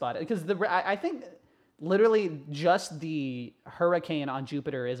the red spot is, because I think literally just the hurricane on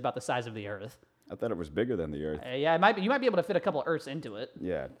Jupiter is about the size of the Earth. I thought it was bigger than the Earth. Yeah, it might be. You might be able to fit a couple of Earths into it.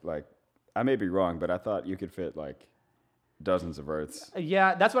 Yeah, like I may be wrong, but I thought you could fit like dozens of Earths.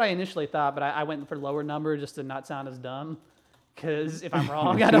 Yeah, that's what I initially thought, but I went for lower number just to not sound as dumb. Because if I'm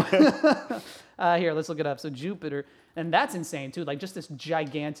wrong, I don't. Here, let's look it up. So Jupiter, and that's insane too. Like just this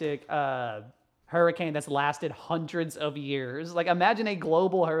gigantic hurricane that's lasted hundreds of years. Like imagine a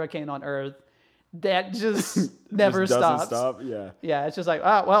global hurricane on Earth that just never just stops. Doesn't stop. Yeah. Yeah, it's just like,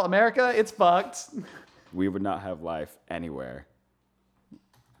 oh, well, America, it's fucked. We would not have life anywhere.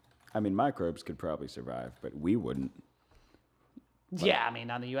 I mean, microbes could probably survive, but we wouldn't. Yeah, I mean,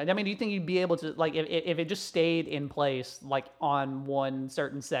 on the U.S. I mean, do you think you'd be able to, like, if it just stayed in place, like, on one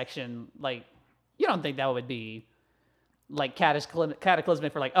certain section, like, you don't think that would be, like,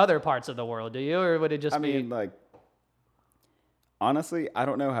 cataclysmic for, like, other parts of the world, do you? Or would it just be... I mean, like, honestly, I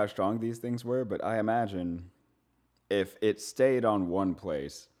don't know how strong these things were, but I imagine if it stayed on one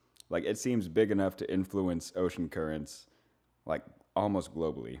place, like, it seems big enough to influence ocean currents, like, almost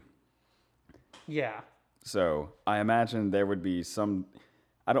globally. Yeah. So I imagine there would be some,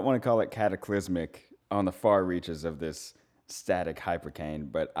 I don't want to call it cataclysmic on the far reaches of this static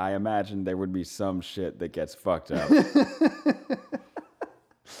hypercane, but I imagine there would be some shit that gets fucked up.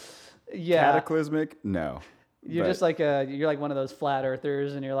 Yeah. Cataclysmic? No. You're just like you're like one of those flat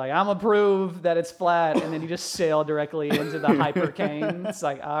earthers, and you're like, I'm gonna prove that it's flat, and then you just sail directly into the hypercane. It's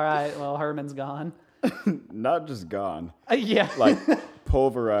like, all right, well, Herman's gone. Not just gone. Yeah. Like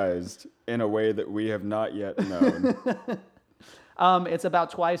pulverized in a way that we have not yet known. It's about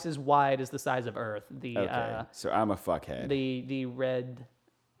twice as wide as the size of Earth. Okay, so I'm a fuckhead. The red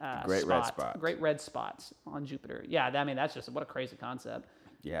Great red spot. Great red spots on Jupiter. Yeah, I mean, that's just what a crazy concept.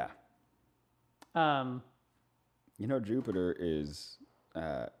 Yeah. You know, Jupiter is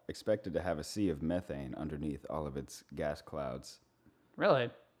expected to have a sea of methane underneath all of its gas clouds. Really?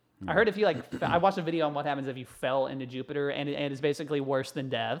 I heard if you I watched a video on what happens if you fell into Jupiter, and it's basically worse than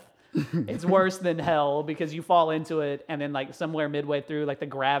death. It's worse than hell because you fall into it, and then like somewhere midway through, like the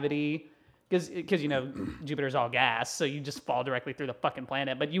gravity, because you know Jupiter's all gas, so you just fall directly through the fucking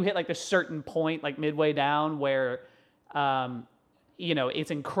planet. But you hit like a certain point, like midway down, where, you know,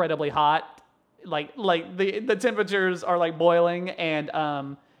 it's incredibly hot, like the temperatures are like boiling,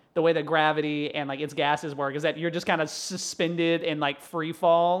 and the way that gravity and like its gases work is that you're just kind of suspended in like free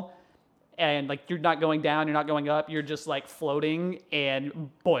fall, and like you're not going down, you're not going up, you're just like floating and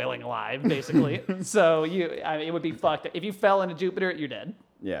boiling alive, basically. So it would be fucked. If you fell into Jupiter, you're dead.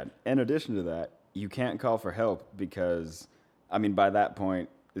 Yeah. In addition to that, you can't call for help because, I mean, by that point,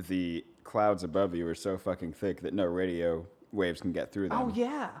 the clouds above you are so fucking thick that no radio waves can get through them. Oh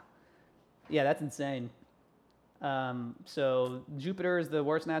yeah, yeah, that's insane. So Jupiter is the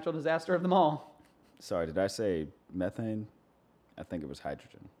worst natural disaster of them all. Sorry, did I say methane? I think it was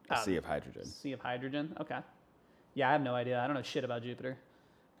hydrogen. A sea of hydrogen. Sea of hydrogen? Okay. Yeah, I have no idea. I don't know shit about Jupiter.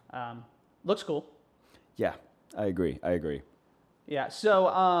 Looks cool. Yeah, I agree. Yeah. So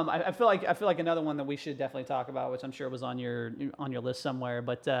I feel like another one that we should definitely talk about, which I'm sure was on your list somewhere,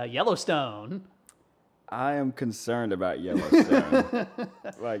 but Yellowstone. I am concerned about Yellowstone.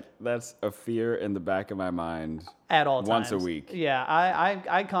 Like, that's a fear in the back of my mind At all times. once a week. Yeah,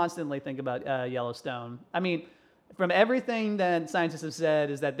 I constantly think about Yellowstone. I mean, from everything that scientists have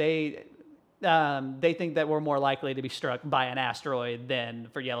said is that they think that we're more likely to be struck by an asteroid than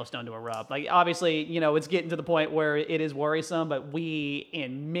for Yellowstone to erupt. Like, obviously, it's getting to the point where it is worrisome, but we,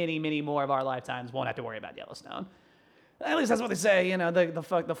 in many, many more of our lifetimes, won't have to worry about Yellowstone. At least that's what they say.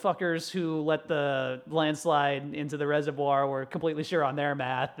 The fuckers who let the landslide into the reservoir were completely sure on their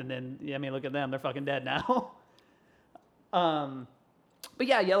math, and then look at them, they're fucking dead now. But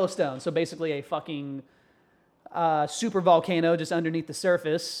yeah, Yellowstone. So basically, a fucking super volcano just underneath the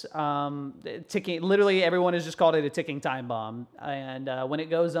surface, ticking. Literally, everyone has just called it a ticking time bomb. And when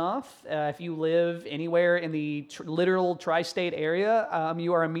it goes off, if you live anywhere in the literal tri-state area,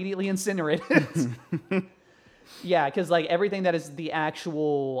 you are immediately incinerated. Yeah, because like everything that is the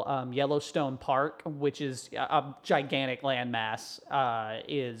actual Yellowstone Park, which is a gigantic landmass,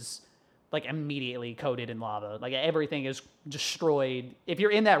 is like immediately coated in lava. Like everything is destroyed. If you're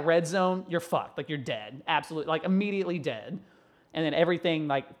in that red zone, you're fucked. Like you're dead. Absolutely, like immediately dead. And then everything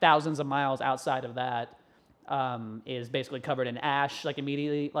like thousands of miles outside of that is basically covered in ash. Like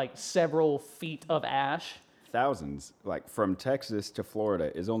immediately, like several feet of ash. Thousands, like from Texas to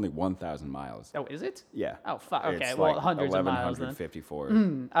Florida, is only 1,000 miles. Oh, is it? Yeah. Oh, fuck. Okay, It's well, like hundreds of miles then.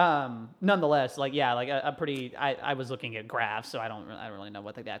 1,154. Nonetheless, like yeah, like a pretty. I was looking at graphs, so I don't really know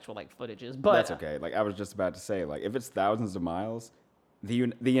what the actual like footage is, but That's okay. Like I was just about to say, like if it's thousands of miles,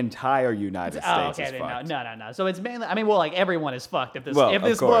 the entire United States is fucked. No. So it's mainly. I mean, well, like everyone is fucked. If this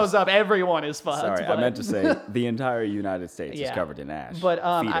Of blows up, everyone is fucked. Sorry, but... I meant to say the entire United States is covered in ash. But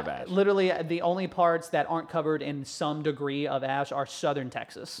feet of ash. Literally, the only parts that aren't covered in some degree of ash are southern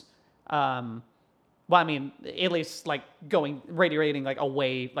Texas. Well, I mean, at least like radiating like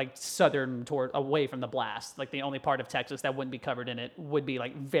away, like southern away from the blast. Like the only part of Texas that wouldn't be covered in it would be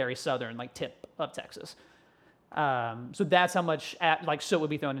like very southern, like tip of Texas. So that's how much soot would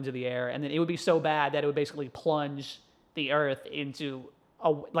be thrown into the air, and then it would be so bad that it would basically plunge the Earth into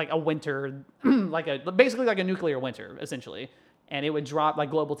a winter, basically like a nuclear winter, essentially, and it would drop like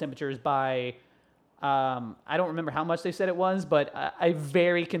global temperatures by I don't remember how much they said it was, but a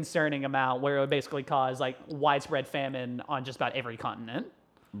very concerning amount, where it would basically cause like widespread famine on just about every continent.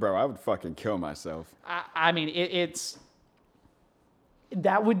 Bro, I would fucking kill myself. I mean,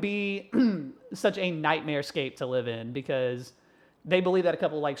 that would be such a nightmare scape to live in, because they believe that a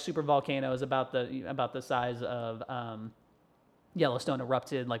couple like super volcanoes about the size of Yellowstone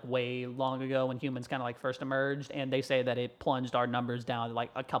erupted like way long ago when humans kind of like first emerged, and they say that it plunged our numbers down to like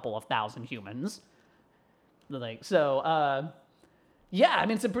a couple of thousand humans. Like so, yeah. I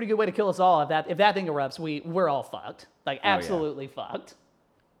mean, it's a pretty good way to kill us all. If that thing erupts, we're all fucked. Like absolutely fucked.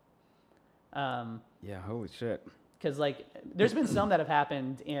 Yeah, holy shit. Because like there's been some that have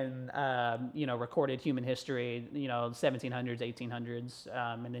happened in recorded human history, 1700s,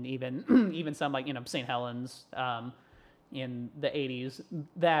 1800s, and then even some like St. Helens in the 80s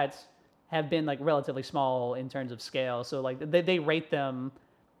that have been like relatively small in terms of scale. So like they rate them,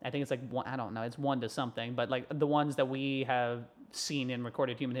 I think it's like one, I don't know, it's 1 to something, but like the ones that we have seen in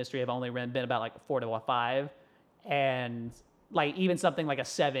recorded human history have only been about like 4 to a 5, and like even something like a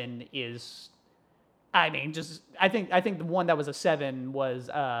 7 is. I mean, I think the one that was a 7 was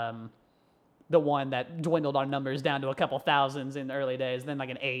the one that dwindled our numbers down to a couple thousands in the early days. Then like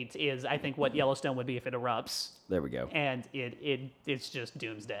an 8 is, I think, what Yellowstone would be if it erupts. There we go. And it's just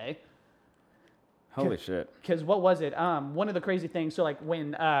doomsday. Holy shit. Because what was it? One of the crazy things, so like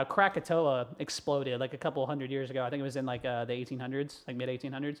when Krakatoa exploded like a couple hundred years ago, I think it was in like the 1800s, like mid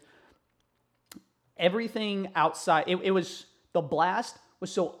 1800s. Everything outside, it was, the blast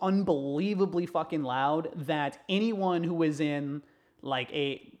was so unbelievably fucking loud that anyone who was in like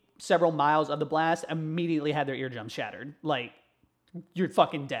several miles of the blast immediately had their eardrums shattered. Like, you're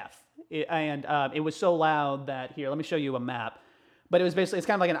fucking deaf. It was so loud that, here, let me show you a map. But it was basically, it's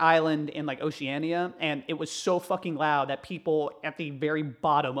kind of like an island in like Oceania, and it was so fucking loud that people at the very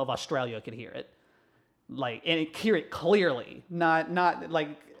bottom of Australia could hear it. Like, and hear it clearly. Not like,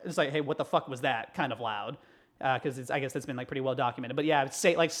 it's like, hey, what the fuck was that kind of loud? Because I guess that's been like pretty well documented. But yeah,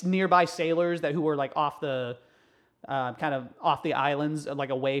 say like nearby sailors who were like off the kind of off the islands, like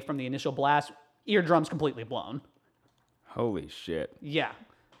away from the initial blast, eardrums completely blown. Holy shit. Yeah,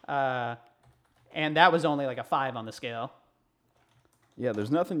 and that was only like a 5 on the scale. Yeah, there's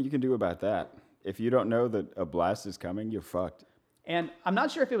nothing you can do about that. If you don't know that a blast is coming, you're fucked. And I'm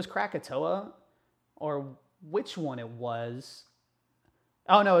not sure if it was Krakatoa or which one it was.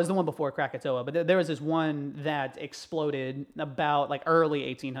 Oh, no, it was the one before Krakatoa. But there was this one that exploded about like early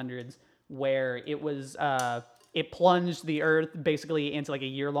 1800s where it plunged the Earth basically into like a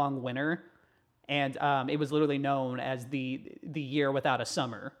year-long winter, and it was literally known as the year without a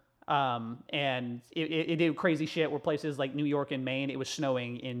summer. And it did crazy shit where places like New York and Maine, it was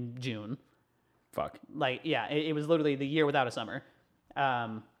snowing in June. Fuck. Like, yeah, it was literally the year without a summer.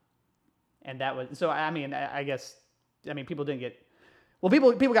 And that was, so I mean, I guess, I mean, people didn't get, well,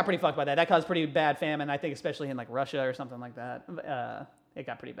 people got pretty fucked by that. That caused pretty bad famine, I think, especially in like Russia or something like that. It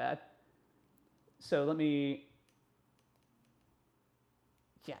got pretty bad. So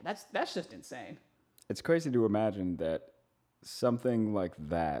yeah, that's just insane. It's crazy to imagine that something like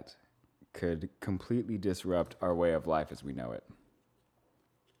that could completely disrupt our way of life as we know it.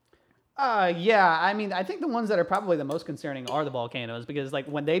 Yeah, I mean, I think the ones that are probably the most concerning are the volcanoes, because like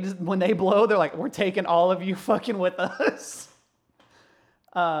when they blow, they're like, we're taking all of you fucking with us.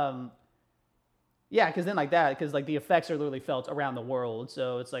 Yeah, because then like that, because like the effects are literally felt around the world,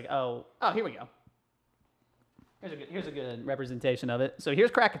 so it's like, oh, here we go. Here's a good representation of it. So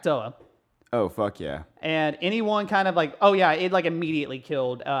here's Krakatoa. Oh, fuck yeah. And anyone kind of like, oh yeah, it like immediately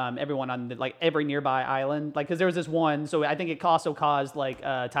killed everyone on like every nearby island. Like, because there was this one, so I think it also caused like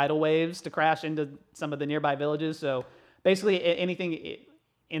tidal waves to crash into some of the nearby villages. So basically anything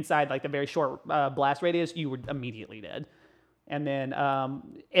inside like the very short blast radius, you were immediately dead. And then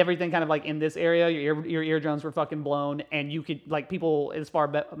everything kind of like in this area, your eardrums were fucking blown, and you could like people as far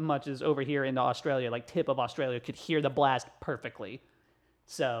much as over here into Australia, like tip of Australia, could hear the blast perfectly.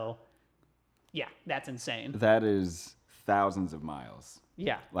 So yeah, that's insane. That is thousands of miles.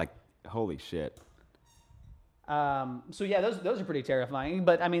 Yeah. Like, holy shit. So yeah, those are pretty terrifying.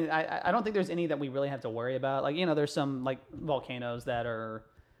 But I mean, I don't think there's any that we really have to worry about. Like, you know, there's some like volcanoes that are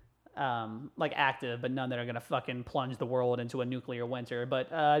like active, but none that are gonna fucking plunge the world into a nuclear winter.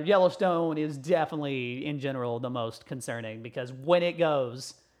 But Yellowstone is definitely, in general, the most concerning, because when it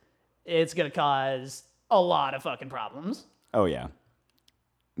goes, it's gonna cause a lot of fucking problems. Oh yeah.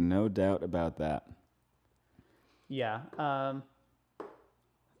 No doubt about that. Yeah.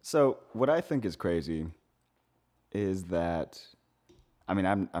 So what I think is crazy is that, I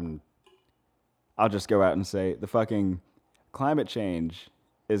mean, I'll just go out and say the fucking climate change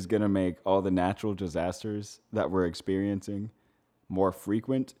is gonna make all the natural disasters that we're experiencing more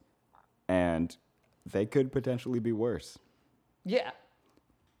frequent, and they could potentially be worse. Yeah.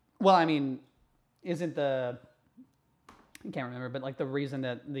 Well, I mean, I can't remember, but like the reason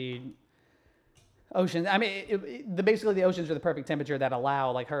that the ocean, I mean, basically the oceans are the perfect temperature that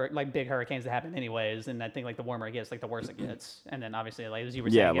allow like big hurricanes to happen anyways. And I think like the warmer it gets, like the worse it gets. And then obviously, like as you were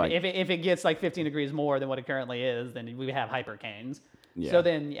saying, like, if it gets like 15 degrees more than what it currently is, then we have hypercanes. Yeah. So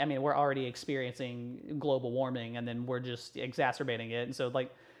then, I mean, we're already experiencing global warming, and then we're just exacerbating it. And so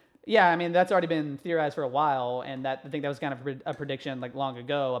like, yeah, I mean, that's already been theorized for a while, and I think that was kind of a prediction like long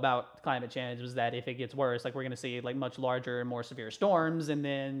ago about climate change, was that if it gets worse, like we're going to see like much larger and more severe storms, and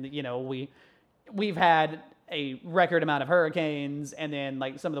then, you know, we've had a record amount of hurricanes, and then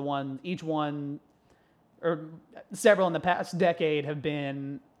like some of the each one or several in the past decade have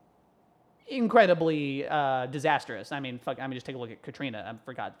been incredibly disastrous. I mean, just take a look at Katrina,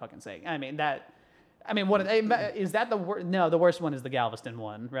 for God's fucking sake. Is that the worst? No, the worst one is the Galveston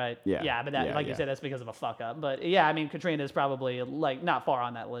one, right? Yeah. Yeah, but that, you said, that's because of a fuck up. But yeah, I mean, Katrina is probably like not far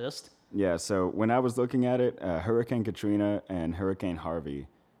on that list. Yeah, so when I was looking at it, Hurricane Katrina and Hurricane Harvey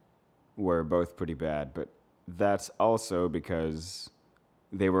were both pretty bad, but that's also because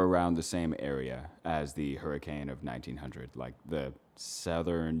they were around the same area as the hurricane of 1900, like the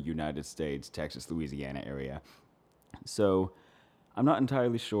southern United States, Texas, Louisiana area. So I'm not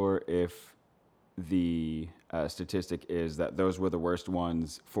entirely sure if the statistic is that those were the worst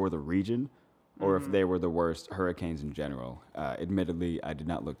ones for the region, or if they were the worst hurricanes in general. Admittedly, I did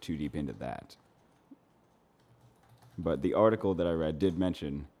not look too deep into that. But the article that I read did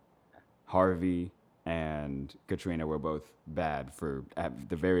mention Harvey and Katrina were both bad for, at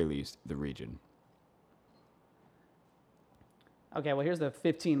the very least, the region. Okay, well, here's the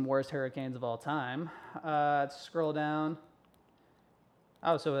 15 worst hurricanes of all time. Let's scroll down.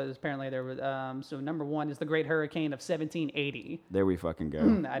 Oh, so apparently there was, so number one is the Great Hurricane of 1780. There we fucking go.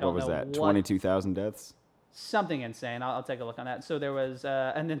 I don't what was know that, 22,000 deaths? Something insane. I'll take a look on that. So there was,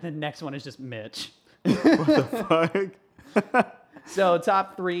 and then the next one is just Mitch. What the fuck? So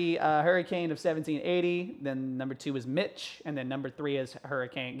top three, Hurricane of 1780. Then number two is Mitch. And then number three is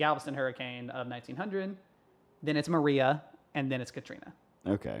Galveston Hurricane of 1900. Then it's Maria. And then it's Katrina.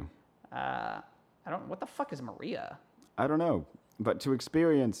 Okay. What the fuck is Maria? I don't know. But to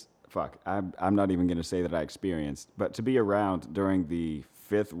experience, I'm not even going to say that I experienced, but to be around during the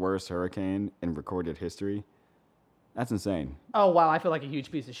fifth worst hurricane in recorded history, That's insane. Oh wow, I feel like a huge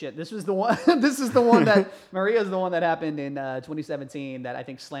piece of shit. This was the one. This is the one that Maria's the one that happened in 2017 that I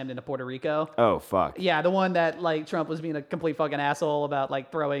think slammed into Puerto Rico. Oh, fuck. Yeah, the one that like Trump was being a complete fucking asshole about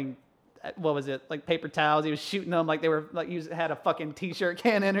like throwing, what was it, like paper towels? He was shooting them like they were like had a fucking t-shirt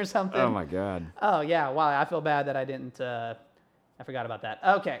cannon or something. Oh, my God. Oh yeah, wow. I feel bad that I didn't. I forgot about that.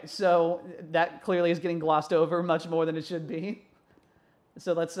 Okay, so that clearly is getting glossed over much more than it should be.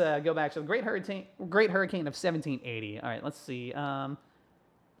 So let's go back to the Great Hurricane of 1780. All right, let's see. Oh,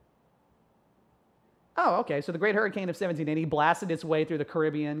 okay. So the Great Hurricane of 1780 blasted its way through the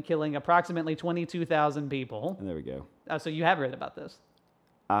Caribbean, killing approximately 22,000 people. And there we go. So you have read about this.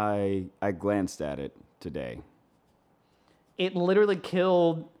 I glanced at it today. It literally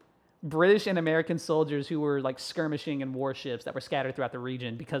killed British and American soldiers who were like skirmishing in warships that were scattered throughout the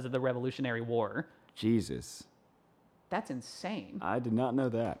region because of the Revolutionary War. Jesus. That's insane. I did not know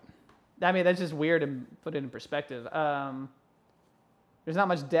that. I mean, that's just weird to put it in perspective. There's not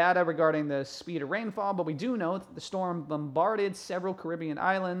much data regarding the speed of rainfall, but we do know that the storm bombarded several Caribbean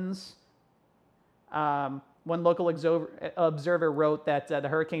islands. One local observer wrote that the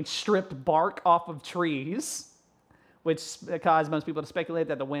hurricane stripped bark off of trees, which caused most people to speculate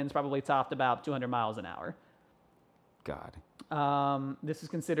that the winds probably topped about 200 miles an hour. God. This is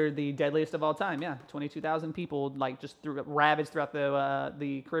considered the deadliest of all time. Yeah, 22,000 people like just ravaged throughout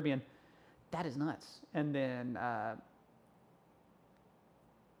the Caribbean. That is nuts. And then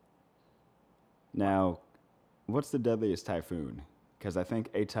Now, what's the deadliest typhoon? Because I think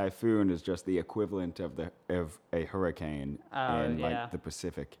a typhoon is just the equivalent of a hurricane in like the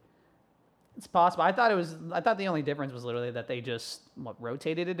Pacific. it's possible. I thought the only difference was literally that they just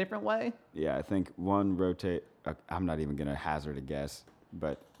rotated a different way. Yeah, I think one rotate. I'm not even gonna hazard a guess,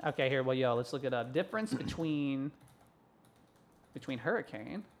 but Okay, here. Well, yo, let's look it up. Difference between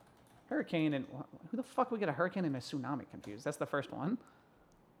hurricane, and who the fuck would get a hurricane and a tsunami confused? That's the first one.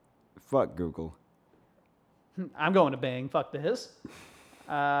 fuck Google. I'm going to Bing. Fuck this.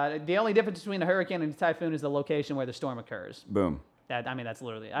 The only difference between a hurricane and a typhoon is the location where the storm occurs. Boom. That's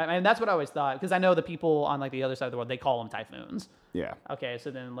literally. I mean, that's what I always thought because I know the people on like the other side of the world they call them typhoons. Yeah. Okay,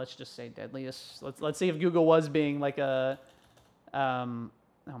 so then let's just say deadliest. Let's see if Google was being like a, oh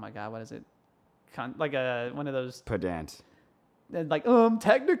my god, what is it? Like a one of those Pedant. like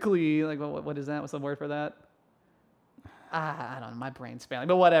technically like what is that? What's the word for that? I don't know. My brain's failing,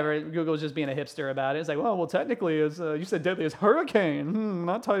 but whatever. Google's just being a hipster about it. It's like, well, technically, it's you said deadliest hurricane,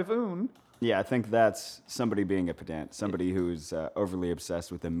 not typhoon. Yeah, I think that's somebody being a pedant, somebody who's overly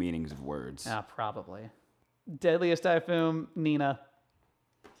obsessed with the meanings of words. Probably. Deadliest typhoon, Nina.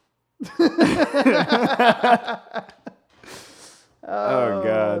 Oh,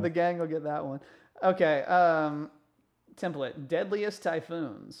 God. The gang will get that one. Okay. Template. Deadliest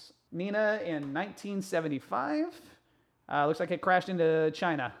typhoons. Nina in 1975. Looks like it crashed into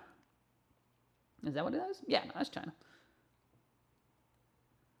China. Is that what it is? Yeah, no, that's China.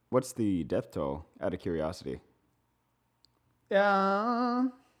 What's the death toll, out of curiosity? Oh,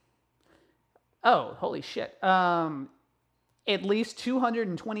 holy shit. At least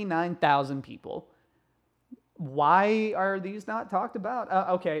 229,000 people. Why are these not talked about?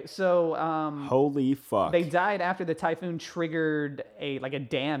 Okay, so Holy fuck. they died after the typhoon triggered a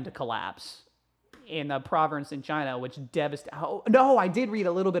dam to collapse in a province in China, which devastated. Oh, no, I did read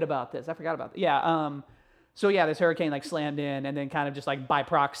a little bit about this. I forgot about that. Yeah. So yeah, this hurricane slammed in, and then kind of just by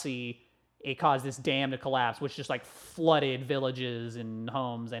proxy, it caused this dam to collapse, which just flooded villages and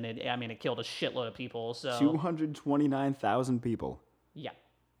homes, and it killed a shitload of people. So 229,000 people. Yeah,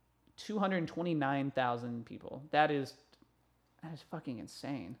 229,000 people. That is fucking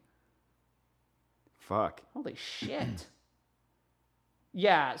insane. Fuck. Holy shit.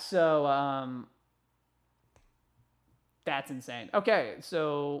 Yeah. So that's insane. Okay,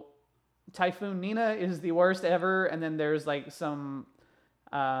 so Typhoon Nina is the worst ever, and then there's some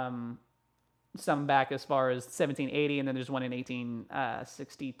back as far as 1780, and then there's one in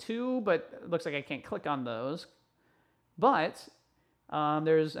 1862, but it looks like I can't click on those. But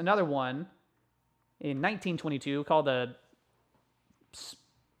there's another one in 1922 called the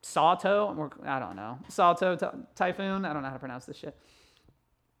Sato. I don't know. Sato Typhoon. I don't know how to pronounce this shit.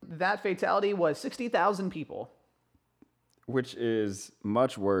 That fatality was 60,000 people. Which is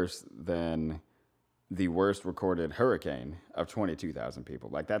much worse than the worst recorded hurricane of 22,000 people.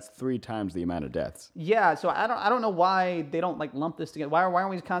 That's 3 times the amount of deaths. Yeah, so I don't know why they don't lump this together. Why aren't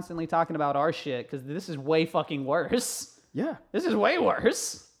we constantly talking about our shit? Because this is way fucking worse. Yeah. This is way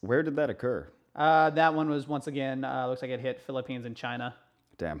worse. Where did that occur? That one was once again looks like it hit Philippines and China.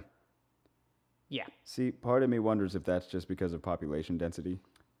 Damn. Yeah. See, part of me wonders if that's just because of population density.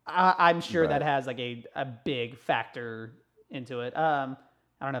 I'm sure that But has like a big factor into it. I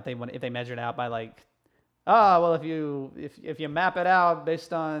don't know if they measure it out by like, oh well, if you map it out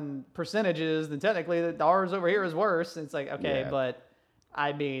based on percentages, then technically the ours over here is worse. It's like okay, yeah, but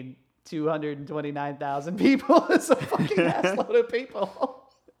I mean 229,000 people is a fucking assload of people.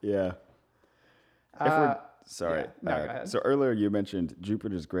 yeah. If we're Yeah, sorry, no, go ahead. so earlier you mentioned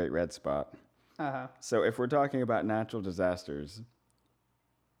Jupiter's Great Red Spot. Uh-huh. So if we're talking about natural disasters,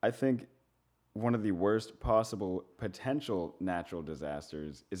 I think one of the worst possible potential natural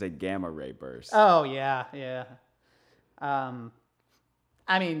disasters is a gamma ray burst. Oh yeah, yeah.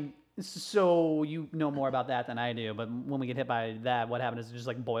 I mean, so you know more about that than I do, but when we get hit by that, what happens? Does it just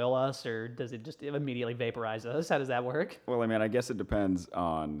like boil us, or does it just immediately vaporize us? How does that work? Well, I mean, I guess it depends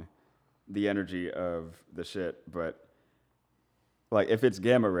on the energy of the shit, but like if it's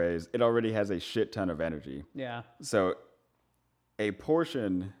gamma rays, it already has a shit ton of energy. Yeah. So a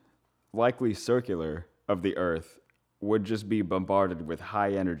portion, likely circular, of the Earth would just be bombarded with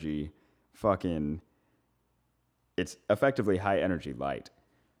high energy fucking, it's effectively high energy light.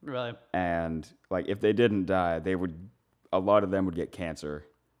 Really? And like if they didn't die, a lot of them would get cancer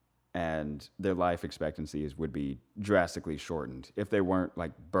and their life expectancies would be drastically shortened if they weren't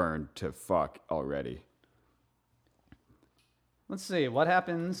like burned to fuck already. Let's see. What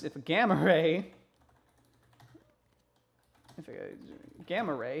happens if a gamma ray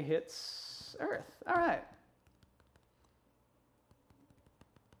hits Earth? All right.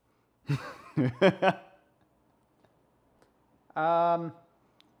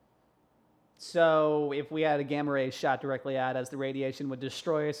 So if we had a gamma ray shot directly at us, the radiation would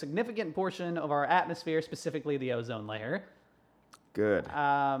destroy a significant portion of our atmosphere, specifically the ozone layer. Good.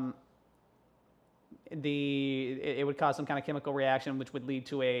 It would cause some kind of chemical reaction, which would lead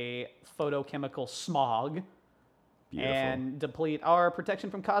to a photochemical smog. Beautiful. And deplete our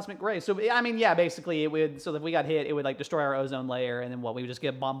protection from cosmic rays. So, I mean, yeah, basically, it would. So if we got hit, it would like destroy our ozone layer, and then we would just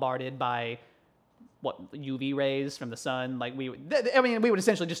get bombarded by UV rays from the sun. Like we would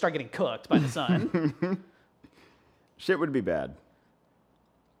essentially just start getting cooked by the sun. Shit would be bad.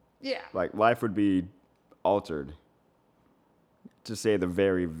 Yeah. Like life would be altered, to say the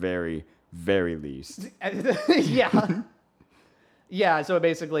very, very, very least. Yeah. Yeah, so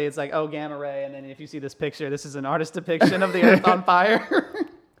basically it's like, oh, gamma ray, and then if you see this picture, this is an artist depiction of the Earth on fire.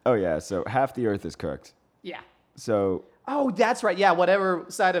 Oh yeah, so half the Earth is cooked. Yeah. So Oh, that's right. Yeah, whatever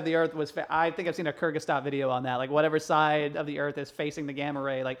side of the Earth was... I think I've seen a Kyrgyzstan video on that. Like, whatever side of the Earth is facing the gamma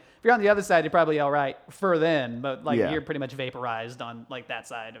ray. Like, if you're on the other side, you're probably all right for then. But, like, Yeah. you're pretty much vaporized on, like, that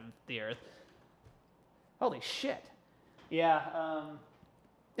side of the Earth. Holy shit. Yeah.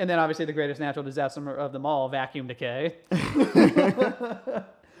 And then, obviously, the greatest natural disaster of them all, vacuum decay.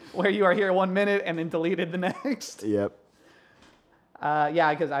 Where you are here 1 minute and then deleted the next. yep.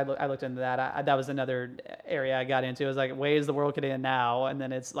 Yeah, because I looked into that. That was another area I got into. It was like ways the world could end now, and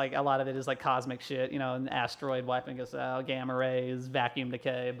then it's like a lot of it is like cosmic shit, an asteroid wiping us out, gamma rays, vacuum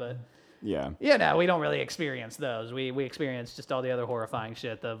decay. But Yeah. we don't really experience those. We experience just all the other horrifying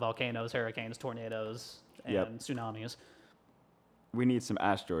shit: the volcanoes, hurricanes, tornadoes, and Yep. tsunamis. We need some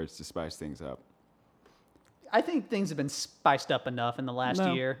asteroids to spice things up. I think things have been spiced up enough in the last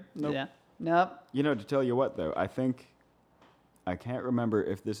No. year. Nope. Yeah. Nope. To tell you what though, I can't remember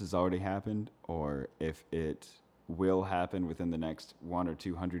if this has already happened or if it will happen within the next 1 or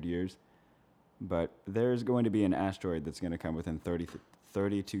 200 years, but there's going to be an asteroid that's going to come within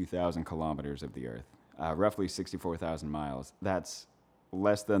 32,000 kilometers of the Earth, roughly 64,000 miles. That's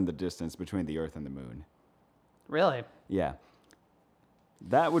less than the distance between the Earth and the Moon. Really? Yeah.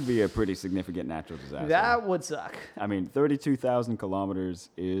 That would be a pretty significant natural disaster. That would suck. I mean, 32,000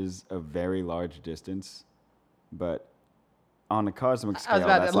 kilometers is a very large distance, but on a cosmic scale,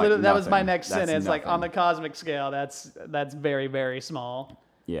 that was my next That's sentence. Like on the nothing. cosmic scale, that's very, very small.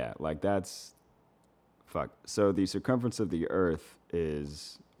 Yeah, like that's... Fuck. So the circumference of the Earth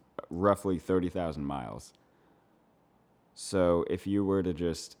is roughly 30,000 miles. So if you were to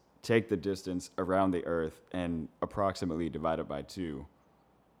just take the distance around the Earth and approximately divide it by 2,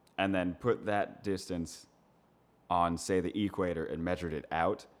 and then put that distance on, say, the equator and measured it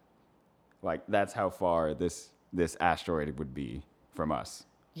out, like that's how far this asteroid would be from us.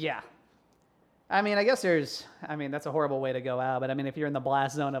 Yeah. I mean, I guess that's a horrible way to go out, but I mean, if you're in the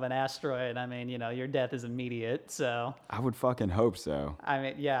blast zone of an asteroid, I mean, your death is immediate, so. I would fucking hope so. I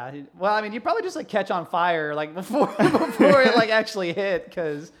mean, yeah. Well, I mean, you probably just like catch on fire like before it like actually hit,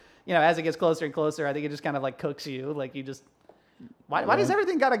 because, as it gets closer and closer, I think it just kind of like cooks you. Like you just, why does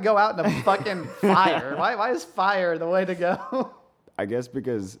everything got to go out in a fucking fire? Why is fire the way to go? I guess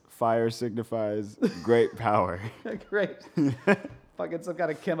because fire signifies great power. Great. fucking some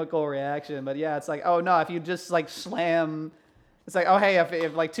kind of chemical reaction. But yeah, it's like, oh no, if you just like slam, it's like, oh hey,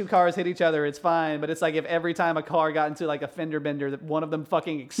 if like two cars hit each other, it's fine. But it's like if every time a car got into like a fender bender, that one of them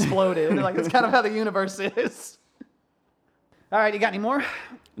fucking exploded. Like it's kind of how the universe is. All right, you got any more?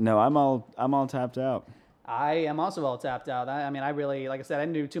 No, I'm all tapped out. I am also all tapped out. I mean, I really, like I said, I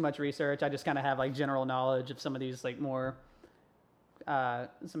didn't do too much research. I just kind of have like general knowledge of some of these like more, some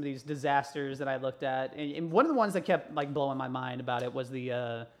of these disasters that I looked at. And one of the ones that kept like blowing my mind about it was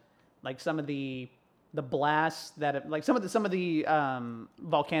the, like some of the blasts that, like some of the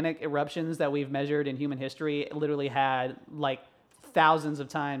volcanic eruptions that we've measured in human history literally had like thousands of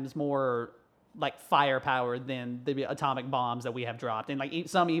times more like firepower than the atomic bombs that we have dropped, and like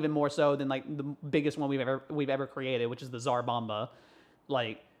some even more so than like the biggest one we've ever created, which is the Tsar Bomba.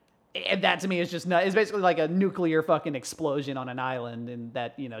 Like, and that to me is just not. It's basically like a nuclear fucking explosion on an island, and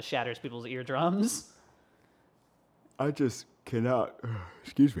that shatters people's eardrums. I just cannot.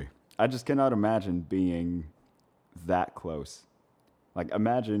 Excuse me. I just cannot imagine being that close. Like,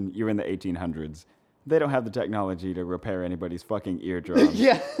 imagine you're in the 1800s. They don't have the technology to repair anybody's fucking eardrums.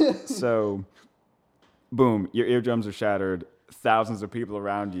 Yeah. So, boom, your eardrums are shattered. Thousands of people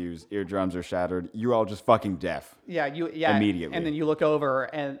around you's eardrums are shattered. You're all just fucking deaf. Yeah, immediately. And then you look over,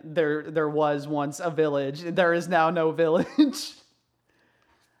 and there was once a village. There is now no village.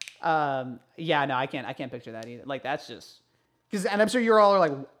 Yeah, no, I can't picture that either. Like that's just and I'm sure you're all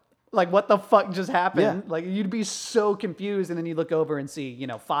like what the fuck just happened? Yeah. Like you'd be so confused, and then you look over and see,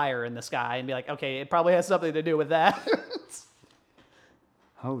 fire in the sky and be like, okay, it probably has something to do with that.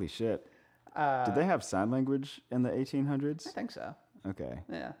 Holy shit. Did they have sign language in the 1800s? I think so. Okay.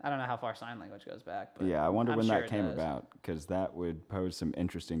 Yeah, I don't know how far sign language goes back. But yeah, I wonder when that came about, because that would pose some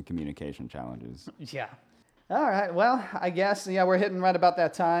interesting communication challenges. Yeah. All right. Well, I guess we're hitting right about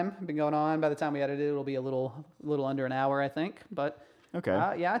that time. Been going on. By the time we edit it, it'll be a little under an hour, I think. But okay.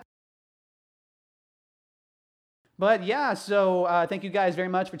 Yeah. But yeah, so thank you guys very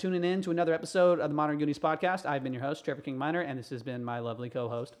much for tuning in to another episode of the Modern Goonies podcast. I've been your host, Trevor King Minor, and this has been my lovely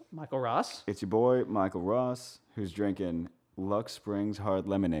co-host, Michael Ross. It's your boy, Michael Ross, who's drinking Lux Springs Hard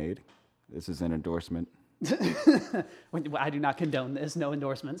Lemonade. This is an endorsement. I do not condone this. No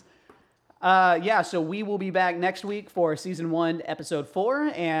endorsements. Yeah, so we will be back next week for season 1, episode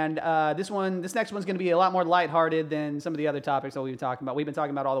 4, and this next one's going to be a lot more lighthearted than some of the other topics that we've been talking about. We've been talking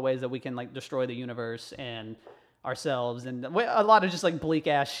about all the ways that we can like destroy the universe and ourselves, and a lot of just like bleak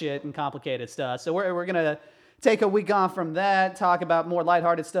ass shit and complicated stuff. So we're gonna take a week off from that, talk about more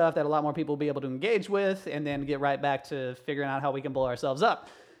lighthearted stuff that a lot more people will be able to engage with, and then get right back to figuring out how we can blow ourselves up.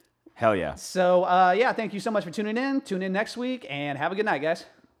 Hell yeah. So yeah, thank you so much for tuning in. Tune in next week, and have a good night, guys.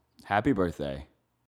 Happy birthday.